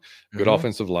going on. Good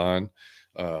offensive line.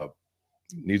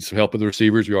 Needs some help with the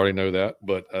receivers. We already know that.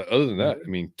 But other than that, I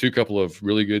mean, couple of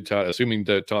really good tight. Assuming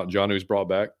that Jonnu's brought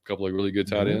back a couple of really good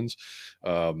tight ends,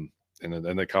 and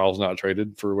that Kyle's not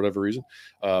traded for whatever reason.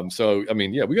 So I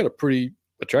mean, we got a pretty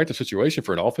attractive situation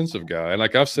for an offensive guy. And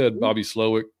like I've said, Bobby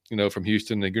Slowick, from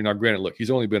Houston. Now, granted, look,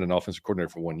 he's only been an offensive coordinator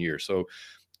for 1 year. So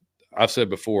I've said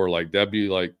before, like that'd be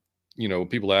like.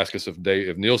 People ask us if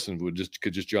Nielsen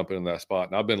could just jump in that spot.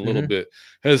 And I've been a little bit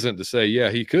hesitant to say, yeah,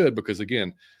 he could, because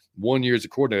again, 1 year as a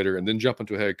coordinator and then jump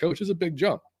into a head coach is a big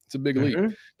jump. It's a big leap.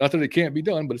 Not that it can't be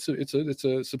done, but it's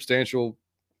a substantial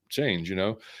change, you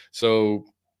know. So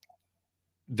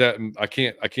that I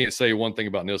can't say one thing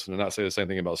about Nielsen and not say the same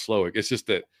thing about Slowick. It's just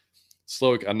that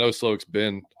Slowick, I know Slowick's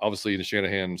been obviously in the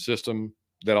Shanahan system.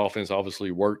 That offense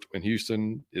obviously worked in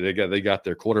Houston. They got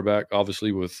their quarterback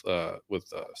obviously with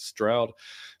Stroud.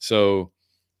 So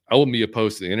I wouldn't be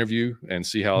opposed to the interview and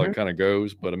see how it kind of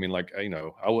goes. But I mean, like, you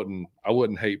know, I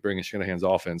wouldn't hate bringing Shanahan's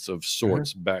offense of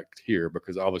sorts back here,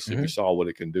 because obviously we saw what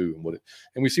it can do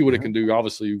and we see what it can do,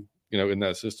 obviously, you know, in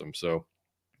that system. So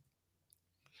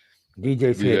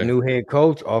DJ said, new head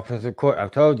coach, offensive court.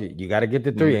 I've told you, you got to get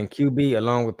the three and QB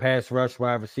along with pass rush,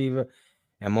 wide receiver,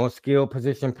 and more skilled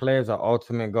position players are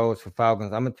ultimate goals for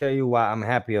Falcons. I'm gonna tell you why I'm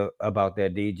happy about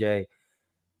that, DJ.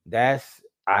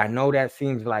 I know that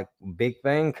seems like a big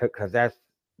thing because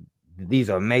these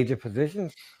are major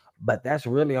positions, but that's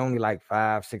really only like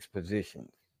 5-6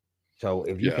 positions. So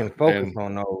if you can focus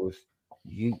on those,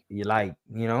 you like,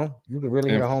 you know, you could really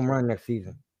hit a home run next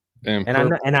season. And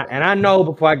I know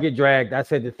before I get dragged, I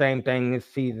said the same thing this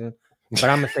season, but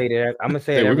I'm gonna say that I'm gonna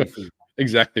say it every season.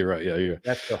 Exactly right. Yeah.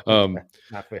 That's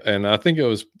not fair. And I think it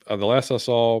was the last I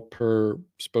saw per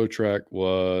Spotrac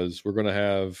was we're gonna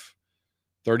have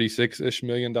 $36-ish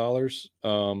million.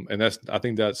 And I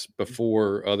think that's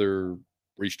before other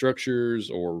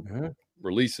restructures or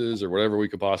releases or whatever we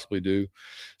could possibly do.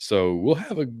 So we'll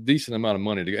have a decent amount of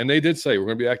money and they did say we're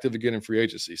going to be active again in free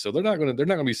agency. So they're not going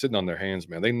to be sitting on their hands,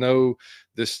 man. They know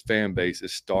this fan base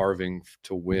is starving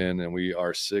to win, and we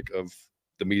are sick of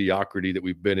the mediocrity that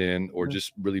we've been in, or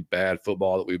just really bad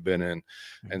football that we've been in.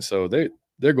 And so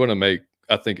they're going to make,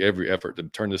 I think, every effort to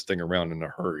turn this thing around in a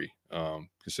hurry.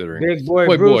 Considering big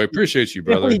boy, appreciate you,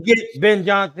 brother. We get Ben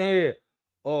Johnson here,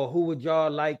 or who would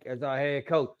y'all like as our head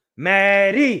coach?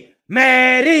 Maddie.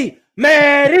 I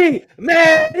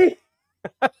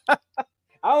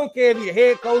don't care if you're the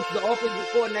head coach, the offensive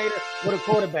coordinator, or the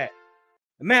quarterback.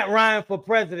 Matt Ryan for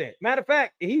president. Matter of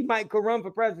fact, he could run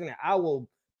for president. I will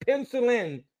pencil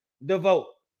in the vote.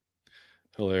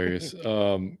 Hilarious.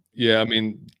 Yeah, I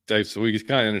mean, Dave, so we just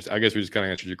kind of, I guess we just kind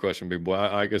of answered your question, big boy.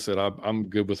 Like I said, I'm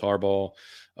good with Harbaugh.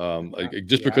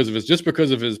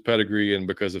 Because of his pedigree and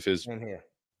because of his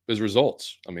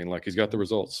results. I mean, like, he's got the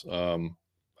results.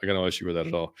 I got no issue with that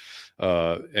at all.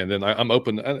 And then I'm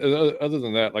open. Other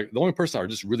than that, like, the only person I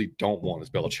just really don't want is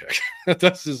Belichick. I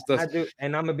do,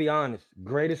 and I'm gonna be honest.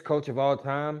 Greatest coach of all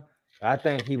time. I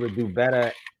think he would do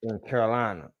better in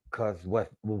Carolina, because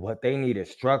what they need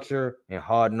is structure and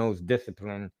hard-nosed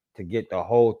discipline to get the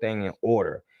whole thing in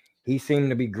order. He seemed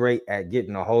to be great at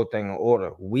getting the whole thing in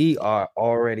order. We are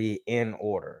already in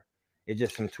order. It's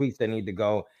just some tweaks that need to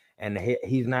go. And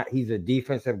he's a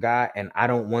defensive guy, and I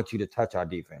don't want you to touch our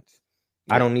defense.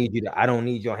 Yeah. I don't need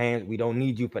your hands. We don't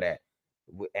need you for that.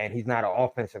 And he's not an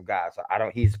offensive guy, so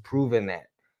he's proven that.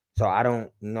 So I don't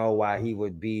know why he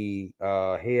would be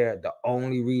here. The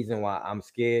only reason why I'm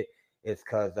scared is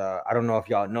because I don't know if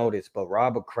y'all noticed, but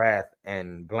Robert Kraft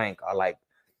and Blank are like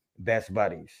best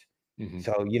buddies.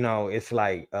 So, you know, it's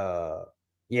like, so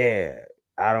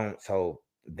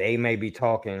they may be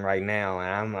talking right now, and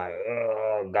I'm like,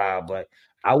 oh God, but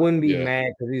I wouldn't be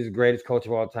mad because he's the greatest coach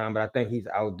of all time, but I think he's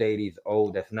outdated, he's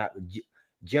old. That's not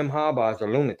Jim Harbaugh is a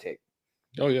lunatic.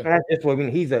 Oh yeah, and that's just what we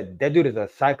need. That dude is a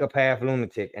psychopath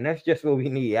lunatic, and that's just what we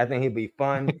need. I think he'll be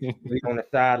fun. Be on the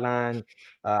sideline.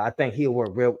 I think he'll work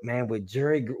real, man, with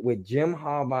Jim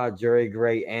Harbaugh, Jerry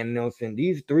Gray, and Nelson.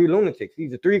 These three lunatics.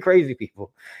 These are three crazy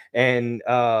people. And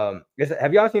have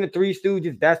y'all seen the Three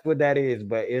Stooges? That's what that is.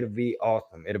 But it'll be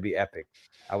awesome. It'll be epic.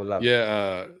 I would love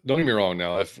it. Don't get me wrong.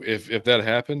 Now, if that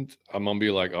happened, I'm gonna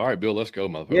be like, all right, Bill, let's go,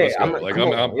 motherfucker. Let's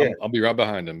go. I'll be right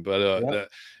behind him. But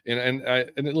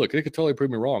and look, it could totally prove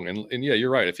me wrong. And yeah,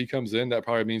 you're right. If he comes in, that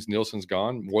probably means Nielsen's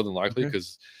gone, more than likely,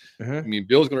 because I mean,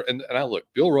 Bill's gonna and I look,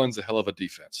 Bill runs a hell of a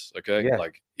defense. Okay,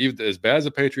 like, even as bad as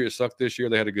the Patriots sucked this year,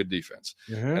 they had a good defense,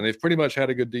 and they've pretty much had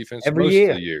a good defense most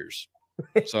of the years.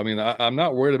 So, I mean, I'm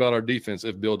not worried about our defense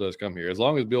if Bill does come here. As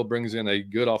long as Bill brings in a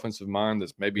good offensive mind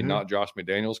that's maybe not Josh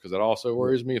McDaniels, because that also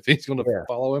worries me if he's going to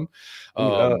follow him.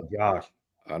 Josh.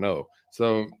 I know.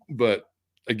 So, but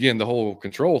again, the whole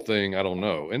control thing, I don't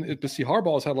know. But see,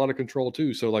 Harbaugh's had a lot of control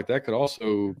too. So, like, that could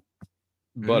also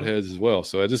butt heads as well.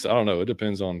 So I don't know. It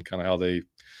depends on kind of how they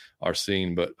are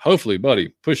seen. But hopefully, buddy,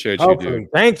 appreciate you, dude.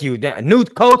 Thank you. New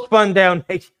coach fund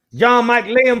foundation. John Mike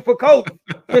Liam for coach.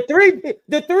 The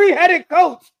three-headed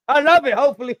coach. I love it.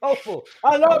 Hopefully, hopeful.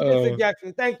 I love this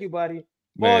suggestion. Thank you, buddy.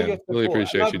 Man, really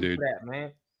appreciate you, dude. That,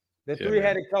 man. The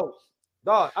three-headed coach.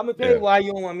 Dog, I'm gonna tell you why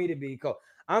you don't want me to be coach.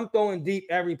 I'm throwing deep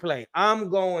every play. I'm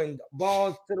going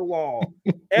balls to the wall.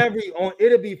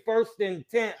 It'll be 1st and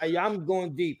 10. I'm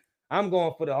going deep. I'm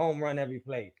going for the home run every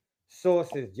play.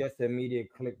 Sources, just immediate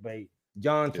clickbait.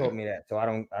 John taught me that, so I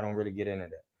don't really get into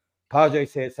that. Padre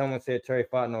said someone said Terry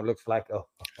Fontenot looks like a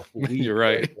weed You're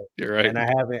right. person, You're right. and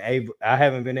I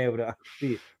haven't been able to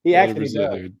see it. He actually 100%,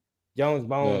 does. dude. Jones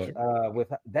Bones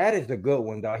with that is the good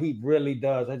one, dog. He really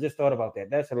does. I just thought about that.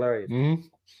 That's hilarious. Mm-hmm.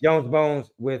 Jones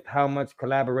Bones, with how much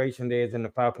collaboration there is in the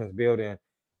Falcons building,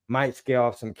 might scare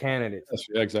off some candidates. That's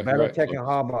exactly Belichick right. and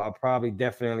Harbaugh are probably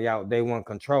definitely out. They want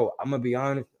control. I'm gonna be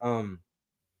honest. I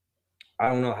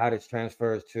don't know how this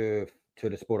transfers to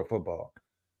the sport of football.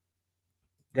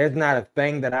 There's not a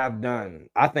thing that I've done.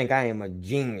 I think I am a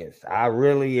genius. I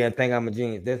really think I'm a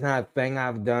genius. There's not a thing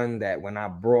I've done that when I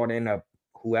brought in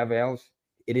whoever else,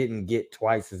 it didn't get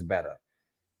twice as better.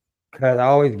 Because I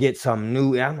always get some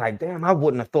new. I'm like, damn, I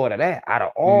wouldn't have thought of that. Out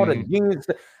of all the genius,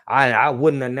 I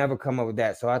wouldn't have never come up with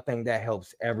that. So I think that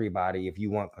helps everybody if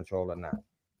you want control or not.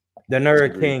 The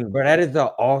Nerd King, but that is an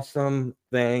awesome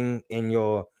thing in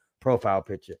your profile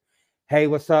picture. Hey,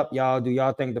 what's up, y'all? Do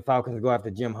y'all think the Falcons go after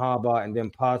Jim Harbaugh and then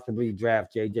possibly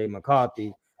draft JJ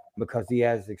McCarthy because he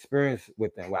has experience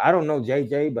with them? Well, I don't know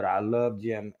JJ, but I love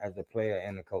Jim as a player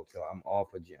and a coach, so I'm all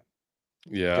for Jim.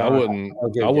 Yeah, John,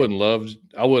 I wouldn't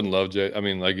love Jay. I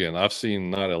mean, again, I've seen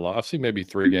not a lot. I've seen maybe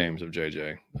 3 games of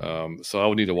JJ. So I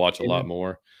would need to watch a lot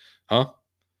more. Huh?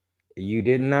 You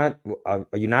did not? Are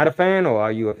you not a fan, or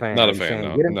are you a fan? Not a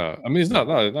fan. No. I mean, he's not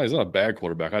a bad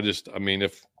quarterback. I mean,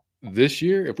 if this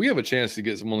year, if we have a chance to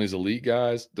get some of these elite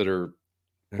guys that are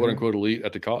quote unquote elite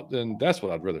at the call, then that's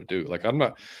what I'd rather do. Like, I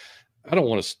don't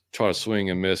want to try to swing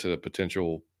and miss at a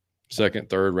potential 2nd,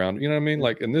 3rd round. You know what I mean?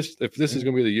 Like, if this is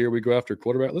going to be the year we go after a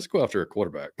quarterback, let's go after a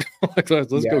quarterback. Like,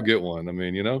 let's go get one. I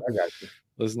mean,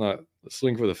 let's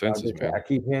swing for the fences, man. I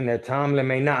keep hearing that Tomlin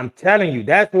may not. I'm telling you,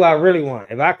 that's who I really want.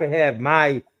 If I could have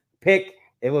my pick,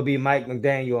 it would be Mike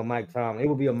McDaniel or Mike Tomlin. It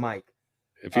would be a Mike.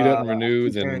 If he doesn't renew,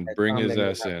 then bring his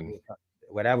ass in.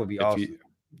 Well, that would be awesome.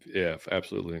 Yeah,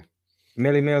 absolutely.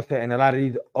 Millie Mills said, and a lot of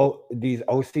these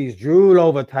OCs drool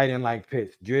over tight end like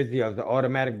Pitts. Drizzy of the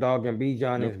automatic dog and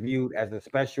Bijan is viewed as a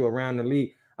special around the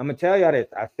league. I'm gonna tell y'all this.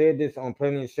 I said this on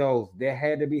plenty of shows. There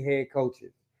had to be head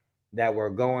coaches that were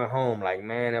going home like,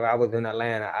 man, if I was in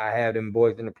Atlanta, I had them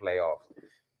boys in the playoffs.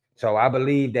 So I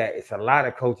believe that it's a lot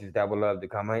of coaches that would love to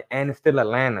come in, and it's still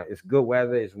Atlanta. It's good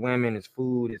weather, it's women, it's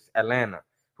food, it's Atlanta.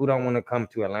 Who don't want to come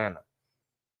to Atlanta?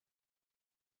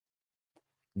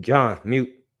 John,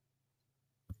 mute.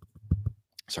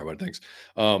 Sorry about it. Thanks.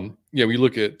 Yeah, we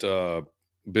look at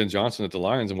Ben Johnson at the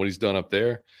Lions and what he's done up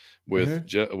there with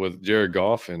Jared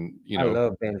Goff, and I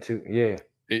love Ben too. Yeah.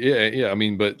 I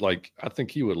mean, but like, I think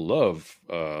he would love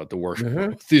to work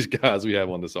with these guys we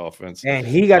have on this offense, and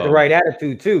he got the right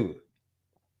attitude too.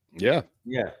 Yeah,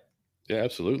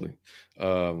 absolutely.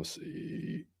 Let's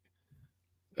see.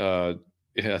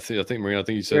 Yeah, I think Marina. I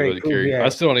think you said about the carry. I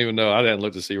still don't even know. I didn't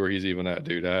look to see where he's even at,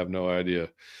 dude. I have no idea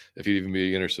if he'd even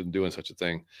be interested in doing such a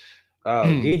thing.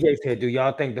 DJ said, "Do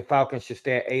y'all think the Falcons should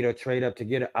stay at 8 or trade up to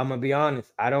get it?" I'm gonna be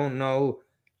honest. I don't know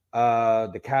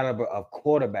the caliber of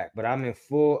quarterback, but I'm in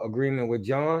full agreement with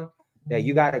John that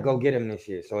you got to go get him this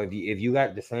year. So if you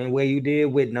got the same way you did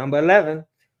with number 11,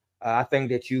 I think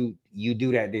that you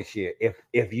do that this year.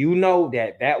 If you know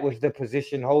that was the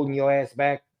position holding your ass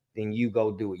back, then you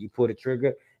go do it. You pull the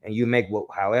trigger and you make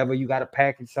however you got to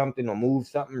package something or move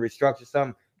something, restructure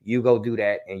something. You go do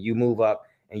that and you move up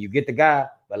and you get the guy.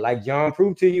 But like John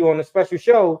proved to you on a special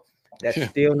show, that's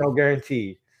still no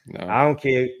guarantee. No. I don't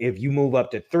care if you move up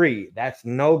to 3. That's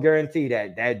no guarantee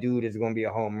that dude is going to be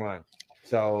a home run.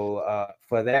 So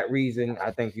for that reason,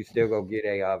 I think you still go get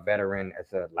a veteran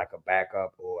as a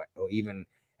backup or even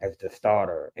as the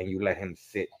starter, and you let him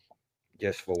sit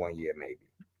just for 1 year maybe.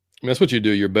 I mean, that's what you do.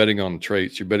 You're betting on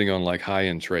traits. You're betting on like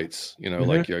high-end traits.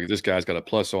 Like this guy's got a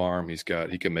plus arm. He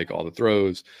can make all the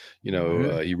throws.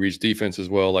 He reads defense as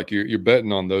well. Like you're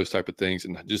betting on those type of things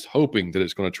and just hoping that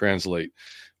it's going to translate.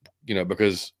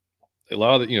 Because a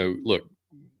lot of look,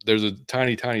 there's a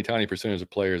tiny percentage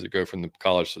of players that go from the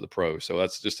college to the pro. So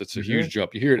it's a huge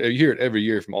jump. You hear it every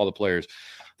year from all the players.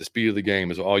 The speed of the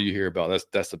game is all you hear about.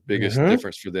 That's the biggest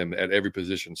difference for them at every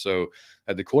position. So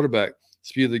at the quarterback,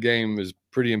 speed of the game is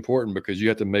pretty important because you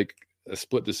have to make a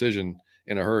split decision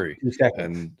in a hurry. 2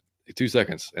 seconds. And 2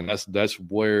 seconds. And that's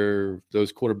where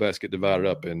those quarterbacks get divided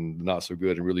up in not so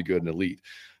good and really good and elite.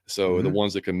 So the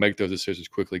ones that can make those decisions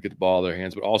quickly, get the ball in their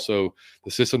hands, but also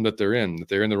the system that they're in. If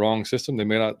they're in the wrong system,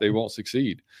 they won't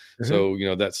succeed. So,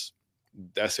 that's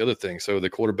that's the other thing. So the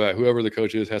quarterback, whoever the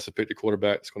coach is, has to pick the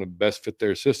quarterback that's going to best fit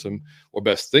their system or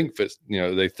best think fits.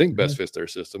 They think best fits their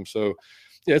system. So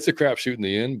yeah, it's a crapshoot in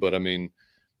the end. But I mean,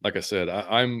 like I said,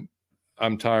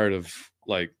 I'm tired of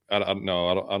like I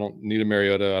don't need a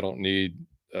Mariota. I don't need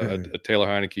a Taylor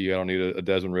Heineke. I don't need a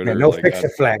Desmond Ritter. Man, no fix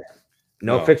it flat.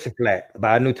 No fix it flat.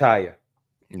 Buy a new tire.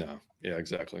 No. Yeah,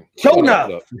 exactly. Showing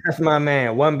up. That's my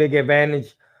man. One big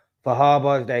advantage for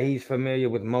Harbaugh is that he's familiar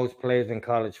with most players in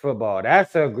college football.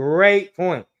 That's a great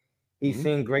point. He's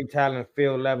seen great talent,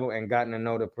 field level, and gotten to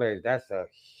know the players. That's a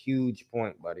huge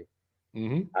point, buddy.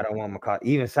 I don't want McCarthy.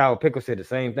 Even Sour Pickle said the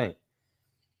same thing.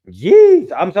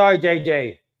 Jeez. I'm sorry,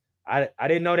 JJ. I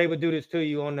didn't know they would do this to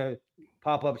you on the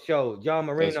pop-up show. John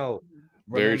Marino.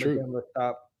 Very true.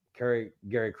 Stop Gary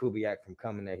Kubiak from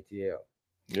coming to ATL.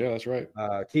 Yeah, that's right.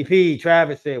 TP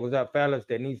Travis said, "What's up, fellas?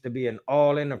 There needs to be an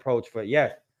all-in approach for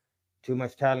too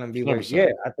much talent.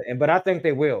 But I think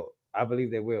they will. I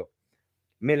believe they will."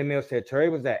 Millie Mill said Trey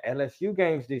was at LSU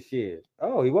games this year.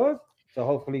 Oh, he was. So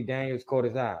hopefully Daniels caught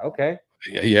his eye. Okay.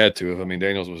 Yeah, he had to. I mean,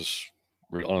 Daniels was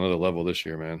on another level this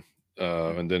year, man.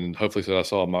 And then hopefully, I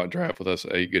saw a mock draft with us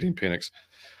 8 getting Penix.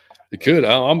 It could.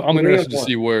 I'm interested to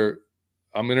see where.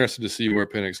 I'm interested to see where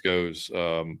Penix goes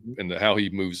and how he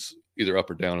moves either up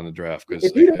or down in the draft. Because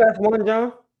is he the best one,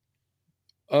 John?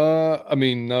 I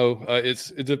mean, no.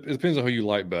 It depends on who you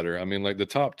like better. I mean, like the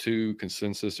top 2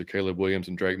 consensus are Caleb Williams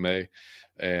and Drake May,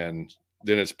 and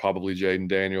then it's probably Jaden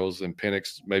Daniels and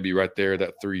Penix, maybe right there,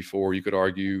 that 3-4. You could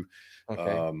argue. Okay.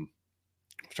 I'm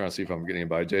trying to see if I'm getting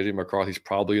anybody. JJ McCarthy's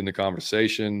probably in the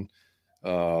conversation.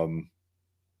 But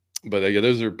yeah,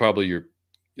 those are probably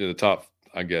the top.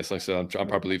 I guess, like I said, I'm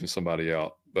probably leaving somebody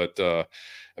out, but I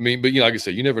mean, like I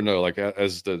said, you never know. Like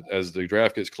as the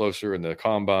draft gets closer and the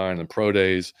combine and pro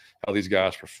days, how these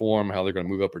guys perform, how they're going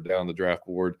to move up or down the draft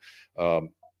board, how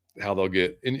they'll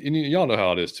get, and y'all know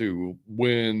how it is too.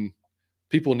 When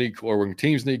when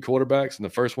teams need quarterbacks and the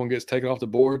first one gets taken off the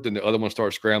board, then the other one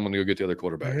starts scrambling to go get the other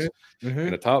quarterbacks.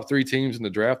 And the top 3 teams in the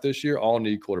draft this year all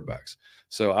need quarterbacks.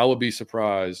 So I would be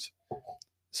surprised.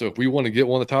 So if we want to get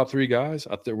one of the top 3 guys,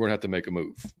 I think we're gonna have to make a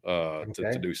move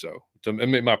to do so.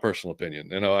 In my personal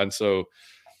opinion, and so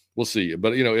we'll see.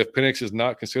 But if Penix is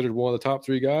not considered one of the top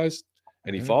 3 guys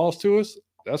and he falls to us,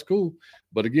 that's cool.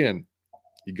 But again,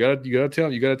 you gotta tell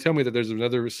me that there's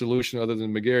another solution other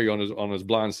than McGarry on his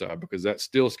blind side, because that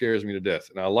still scares me to death.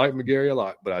 And I like McGarry a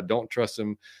lot, but I don't trust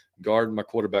him guarding my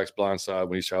quarterback's blind side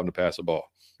when he's trying to pass the ball.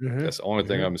 That's the only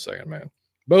thing I'm saying, man.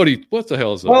 Bodie, what the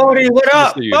hell is up? Bodie, what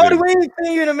up? Bodie, we ain't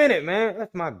seen you in a minute, man.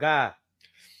 That's my guy.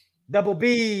 Double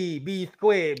B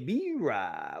squared,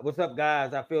 B-Rod. What's up,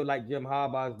 guys? I feel like Jim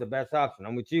Harbaugh is the best option.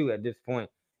 I'm with you at this point.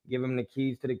 Give him the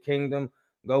keys to the kingdom.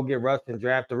 Go get Russ and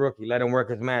draft a rookie. Let him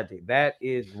work his magic. That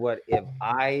is what, if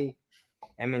I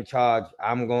am in charge,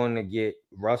 I'm going to get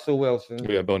Russell Wilson.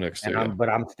 Yeah, Bo next year. But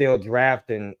I'm still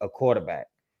drafting a quarterback.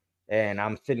 And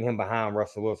I'm sitting him behind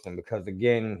Russell Wilson because,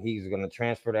 again, he's going to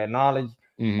transfer that knowledge.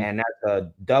 And that's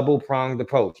a double-pronged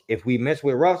approach. If we miss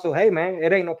with Russell, hey, man,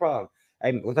 it ain't no problem.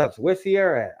 Hey, what's up? So where's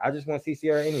Sierra at? I just want to see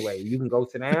Sierra anyway. You can go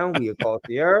sit down. We'll call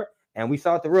Sierra, and we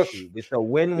saw the rookie. It's a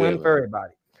win-win for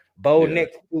everybody. Bo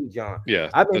Nix, too, John.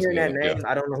 Yeah. I've been hearing that name. Yeah.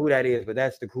 I don't know who that is, but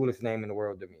that's the coolest name in the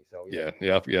world to me. So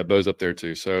yeah. Bo's up there,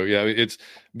 too. So, yeah, it's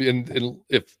and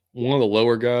if one of the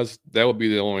lower guys, that would be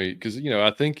the only – because,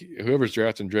 I think whoever's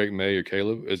drafting Drake May or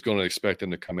Caleb is going to expect him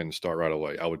to come in and start right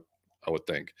away. I would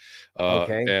think.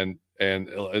 And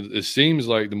it seems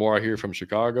like the more I hear from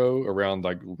Chicago around,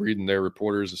 like reading their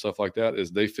reporters and stuff like that, is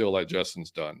they feel like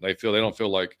Justin's done. They don't feel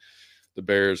like the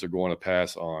Bears are going to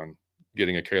pass on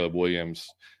getting a Caleb Williams.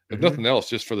 If nothing else,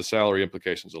 just for the salary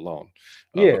implications alone.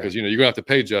 Because you're gonna have to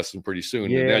pay Justin pretty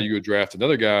soon. And now you go draft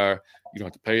another guy, you don't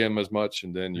have to pay him as much,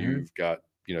 and then you've got,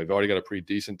 you've already got a pretty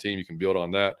decent team. You can build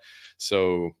on that.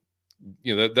 So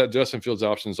that Justin Fields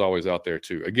option is always out there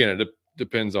too. Again, it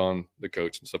depends on the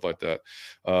coach and stuff like that.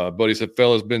 But he said,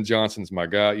 fellas, Ben Johnson's my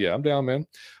guy. Yeah, I'm down, man.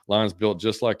 Line's built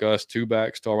just like us, 2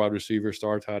 back, star wide receiver,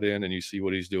 star tight end, and you see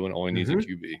what he's doing. Only needs a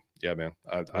QB. Yeah, man.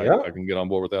 I can get on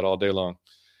board with that all day long.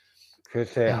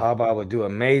 Chris said Harbaugh would do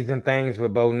amazing things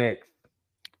with Bo Nix.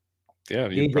 Yeah,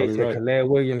 you're DJ probably said right. Khalil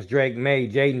Williams, Drake May,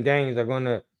 Jaden Daniels are going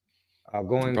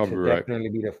to definitely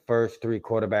be the first 3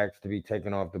 quarterbacks to be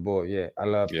taken off the board. Yeah, I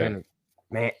love Penix.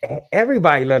 Man,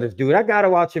 everybody let us do it. I gotta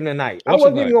watch him tonight. I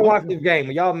wasn't even gonna watch this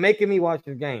game. Y'all making me watch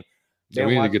this game. Yeah,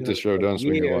 we need to get this show done so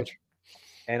we can watch.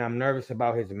 And I'm nervous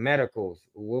about his medicals.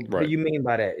 What do you mean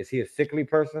by that? Is he a sickly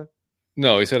person?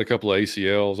 No, he's had a couple of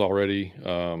ACLs already.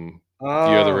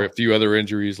 A few other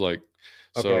injuries. I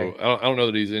don't know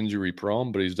that he's injury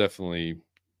prone, but he's definitely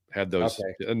had those,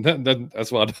 Okay. and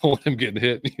that's why I don't want him getting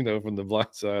hit, from the blind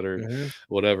side or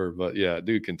whatever. But yeah,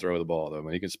 dude can throw the ball though,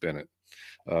 man. He can spin it.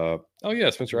 Oh yeah,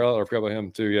 Spencer Rattler, I forgot about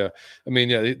him too. Yeah, I mean,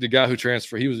 yeah, the guy who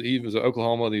transferred, he was at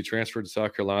Oklahoma, and he transferred to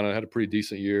South Carolina, had a pretty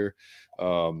decent year.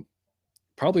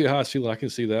 Probably a high ceiling. I can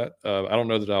see that. I don't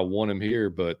know that I want him here,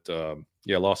 but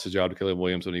yeah, lost his job to Caleb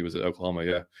Williams when he was at Oklahoma.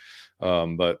 Yeah,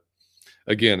 but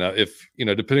again, if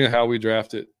depending on how we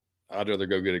draft it, I'd rather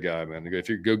go get a guy, man. If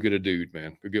you go get a dude,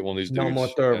 man, go get one of these dudes. No more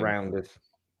third rounders.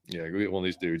 Yeah, go get one of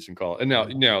these dudes and call it. And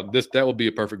now that would be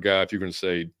a perfect guy if you're going to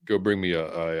say, go bring me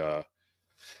a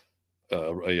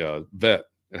vet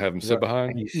and have him sit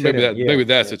behind. Maybe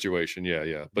that situation.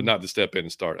 Yeah, but not to step in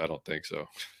and start. I don't think so.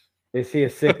 Is he a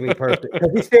sickly person?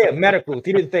 Because he said medicals.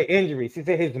 He didn't say injuries. He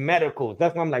said his medicals.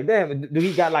 That's why I'm like, damn, do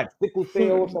he got like sickle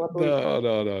cell or something?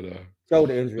 No.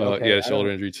 Shoulder injury. Okay. Yeah,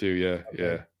 shoulder injury too. Yeah,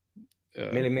 okay.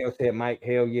 Millie Mill said, Mike,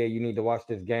 hell yeah, you need to watch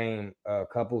this game. A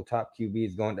couple top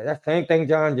QBs going. That's the same thing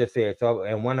John just said. So,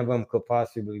 and one of them could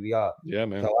possibly be off. Yeah,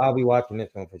 man. So I'll be watching this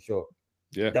one for sure.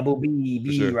 Yeah. Double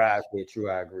B Ride said, true,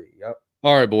 I agree. Yep.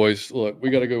 All right, boys. Look,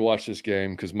 we got to go watch this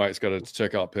game because Mike's got to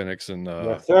check out Penix and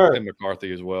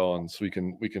McCarthy as well, and so we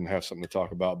can have something to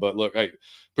talk about. But look, hey,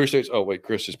 appreciate. Oh wait,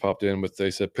 Chris just popped in, but they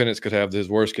said Penix could have his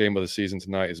worst game of the season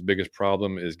tonight. His biggest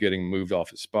problem is getting moved off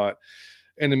his spot,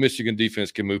 and the Michigan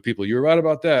defense can move people. You're right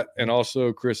about that. And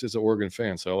also, Chris is an Oregon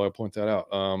fan, so I want to point that out.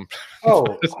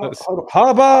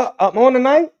 Harbaugh on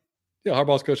tonight? Yeah,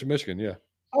 Harbaugh's coach of Michigan. Yeah.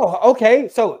 Oh, okay.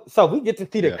 So we get to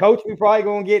see the coach. We probably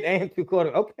gonna get and 2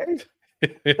 quarters. Okay.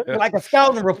 Like a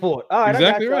scouting report. All right,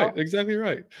 exactly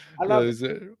right. I love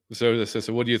it.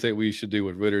 So what do you think we should do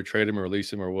with Ritter? Trade him or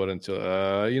release him or what?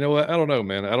 Until you know what? I don't know,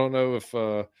 man. I don't know if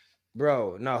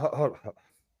bro. No, hold.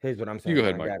 Here's what I'm saying. You go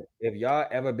ahead, Mike. If y'all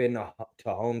ever been to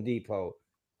Home Depot,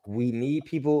 we need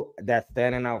people that's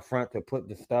standing out front to put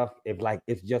the stuff. If like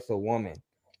it's just a woman,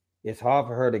 it's hard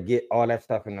for her to get all that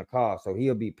stuff in the car. So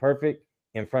he'll be perfect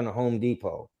in front of Home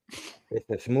Depot. It's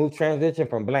a smooth transition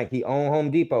from blank. He owned Home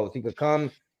Depots. He could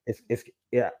come.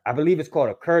 Yeah, I believe it's called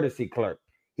a courtesy clerk.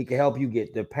 He can help you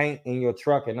get the paint in your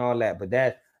truck and all that. But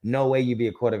that's no way you be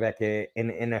a quarterback in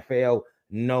the NFL.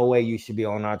 No way you should be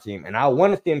on our team. And I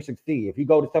want to see him succeed. If you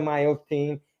go to somebody else's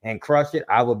team and crush it,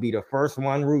 I would be the first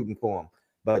one rooting for him.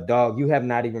 But dog, you have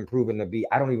not even proven to be.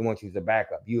 I don't even want you as a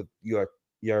backup.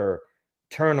 You're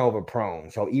turnover prone.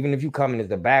 So even if you come in as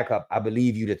the backup, I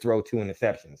believe you to throw 2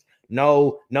 interceptions.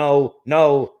 No. You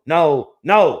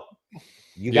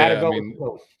got to go with the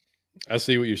coach. I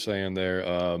see what you're saying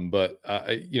there. But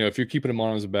if you're keeping him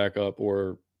on as a backup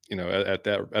or, at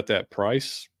that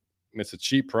price, it's a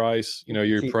cheap price.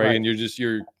 You're praying,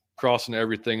 you're crossing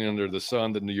everything under the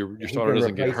sun that your starter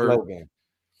doesn't get hurt.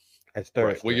 That's third.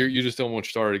 Right. Well, you just don't want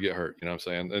your starter to get hurt. You know what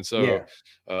I'm saying? And so,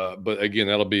 but again,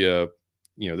 that'll be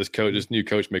this new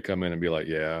coach may come in and be like,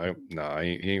 he ain't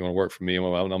going to work for me. I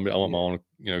want my own,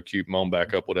 cute, my own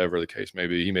backup, whatever the case may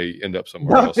be. He may end up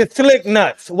somewhere else. Dr. Slick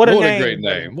Nuts. What a great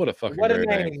name. What a fucking great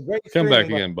name. Come back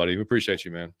again, buddy. We appreciate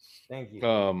you, man. Thank you.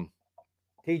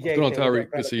 TJ, what's going on,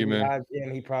 Tyreek? Good to see you, man.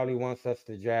 He probably wants us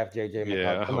to draft JJ McCarthy.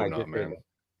 Yeah, I hope not, man.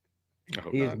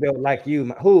 He's built like you.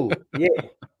 Who? Yeah.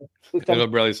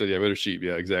 Bradley said, Ritter Sheep.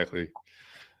 Yeah, exactly.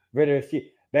 Ritter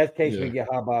Sheep. Best case, we get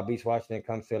Harbaugh beats Washington,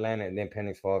 comes to Atlanta, and then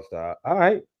Penix falls star. All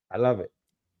right. I love it.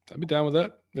 I'd be down with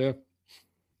that.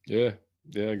 Yeah,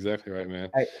 exactly right, man.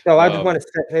 Hey, so I just want to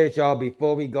say it, y'all,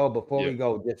 before we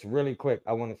go, just really quick,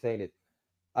 I want to say this.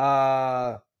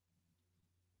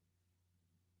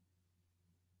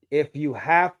 If you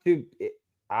have to,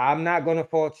 I'm not going to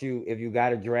fault you if you got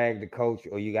to drag the coach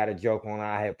or you got to joke on.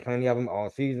 I had plenty of them all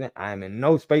season. I'm in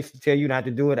no space to tell you not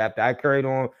to do it after I carried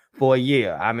on for a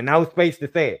year. I'm in no space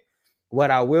to say it.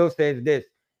 What I will say is this.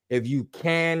 If you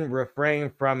can refrain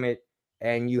from it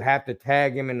and you have to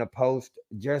tag him in the post,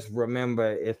 just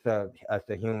remember it's a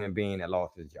human being that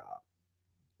lost his job.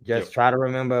 Just try to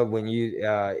remember when you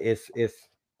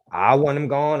I want him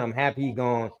gone. I'm happy he's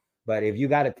gone. But if you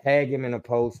got to tag him in a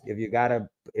post, if you got to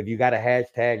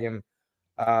hashtag him,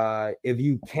 if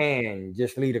you can,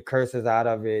 just leave the curses out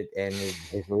of it and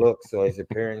his looks or his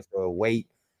appearance or weight,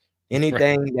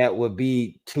 anything that would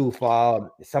be too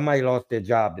far. Somebody lost their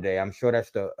job today. I'm sure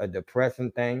that's a depressing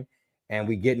thing. And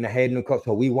we getting ahead in the coach.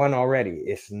 So we won already.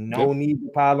 It's no need to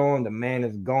pile on. The man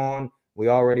is gone. We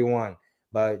already won.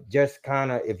 But just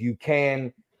kind of, if you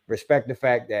can, respect the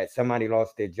fact that somebody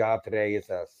lost their job today. It's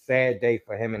a sad day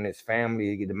for him and his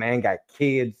family. The man got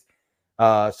kids.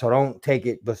 So don't take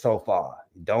it but so far.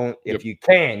 Don't, if you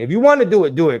can. If you want to do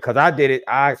it, do it. Because I did it.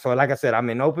 So like I said, I'm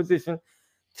in no position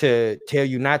to tell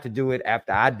you not to do it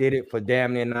after I did it for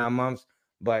damn near 9 months.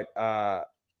 But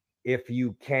if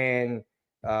you can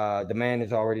The man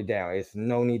is already down. It's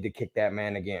no need to kick that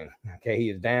man again. Okay, he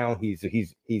is down. He's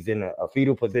in a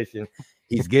fetal position.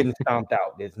 He's getting stomped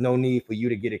out. There's no need for you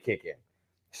to get a kick in.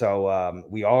 So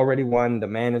we already won. The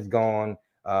man is gone,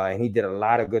 and he did a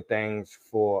lot of good things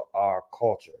for our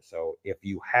culture. So if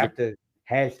you have to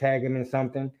hashtag him in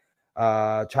something,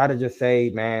 try to just say,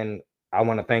 man, I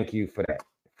want to thank you for that,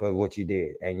 for what you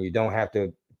did, and you don't have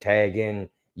to tag in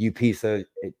you piece of.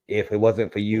 If it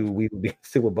wasn't for you, we would be in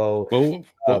Super Bowl.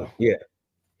 Yeah.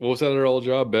 What was that other old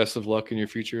job? Best of luck in your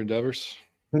future endeavors.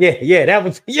 Yeah, that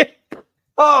was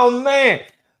Oh man,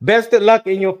 best of luck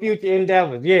in your future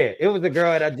endeavors. Yeah, it was a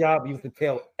girl at our job used to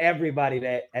tell everybody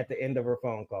that at the end of her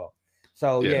phone call.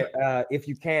 So if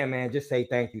you can, man, just say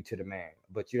thank you to the man.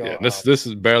 But you don't. This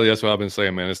is barely. That's what I've been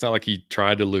saying, man. It's not like he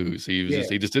tried to lose. He was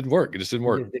he just didn't work. It just didn't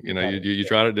work. You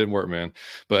tried it, didn't work, man.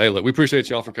 But hey, look, we appreciate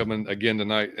y'all for coming again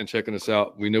tonight and checking us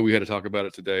out. We knew we had to talk about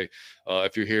it today.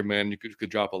 If you're here, man, you could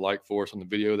drop a like for us on the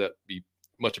video. That'd be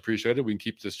much appreciated. We can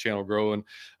keep this channel growing.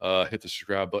 Hit the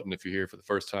subscribe button if you're here for the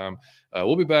first time.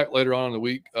 We'll be back later on in the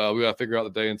week. We got to figure out the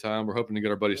day and time. We're hoping to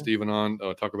get our buddy Steven on,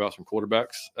 talk about some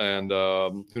quarterbacks and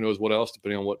who knows what else,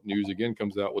 depending on what news again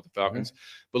comes out with the Falcons.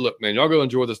 But look, man, y'all go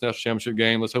enjoy this national championship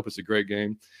game. Let's hope it's a great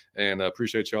game, and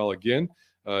appreciate y'all again.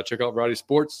 Check out Variety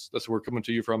Sports. That's where we're coming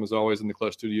to you from, as always, in the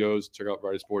Clutch Studios. Check out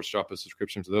Variety Sports. Drop a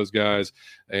subscription to those guys,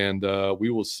 and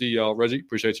we will see y'all. Reggie,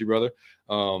 appreciate you, brother.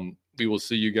 We will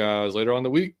see you guys later on in the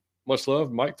week. Much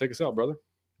love. Mike, take us out, brother.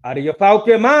 Out of your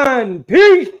Falcon mind.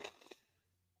 Peace.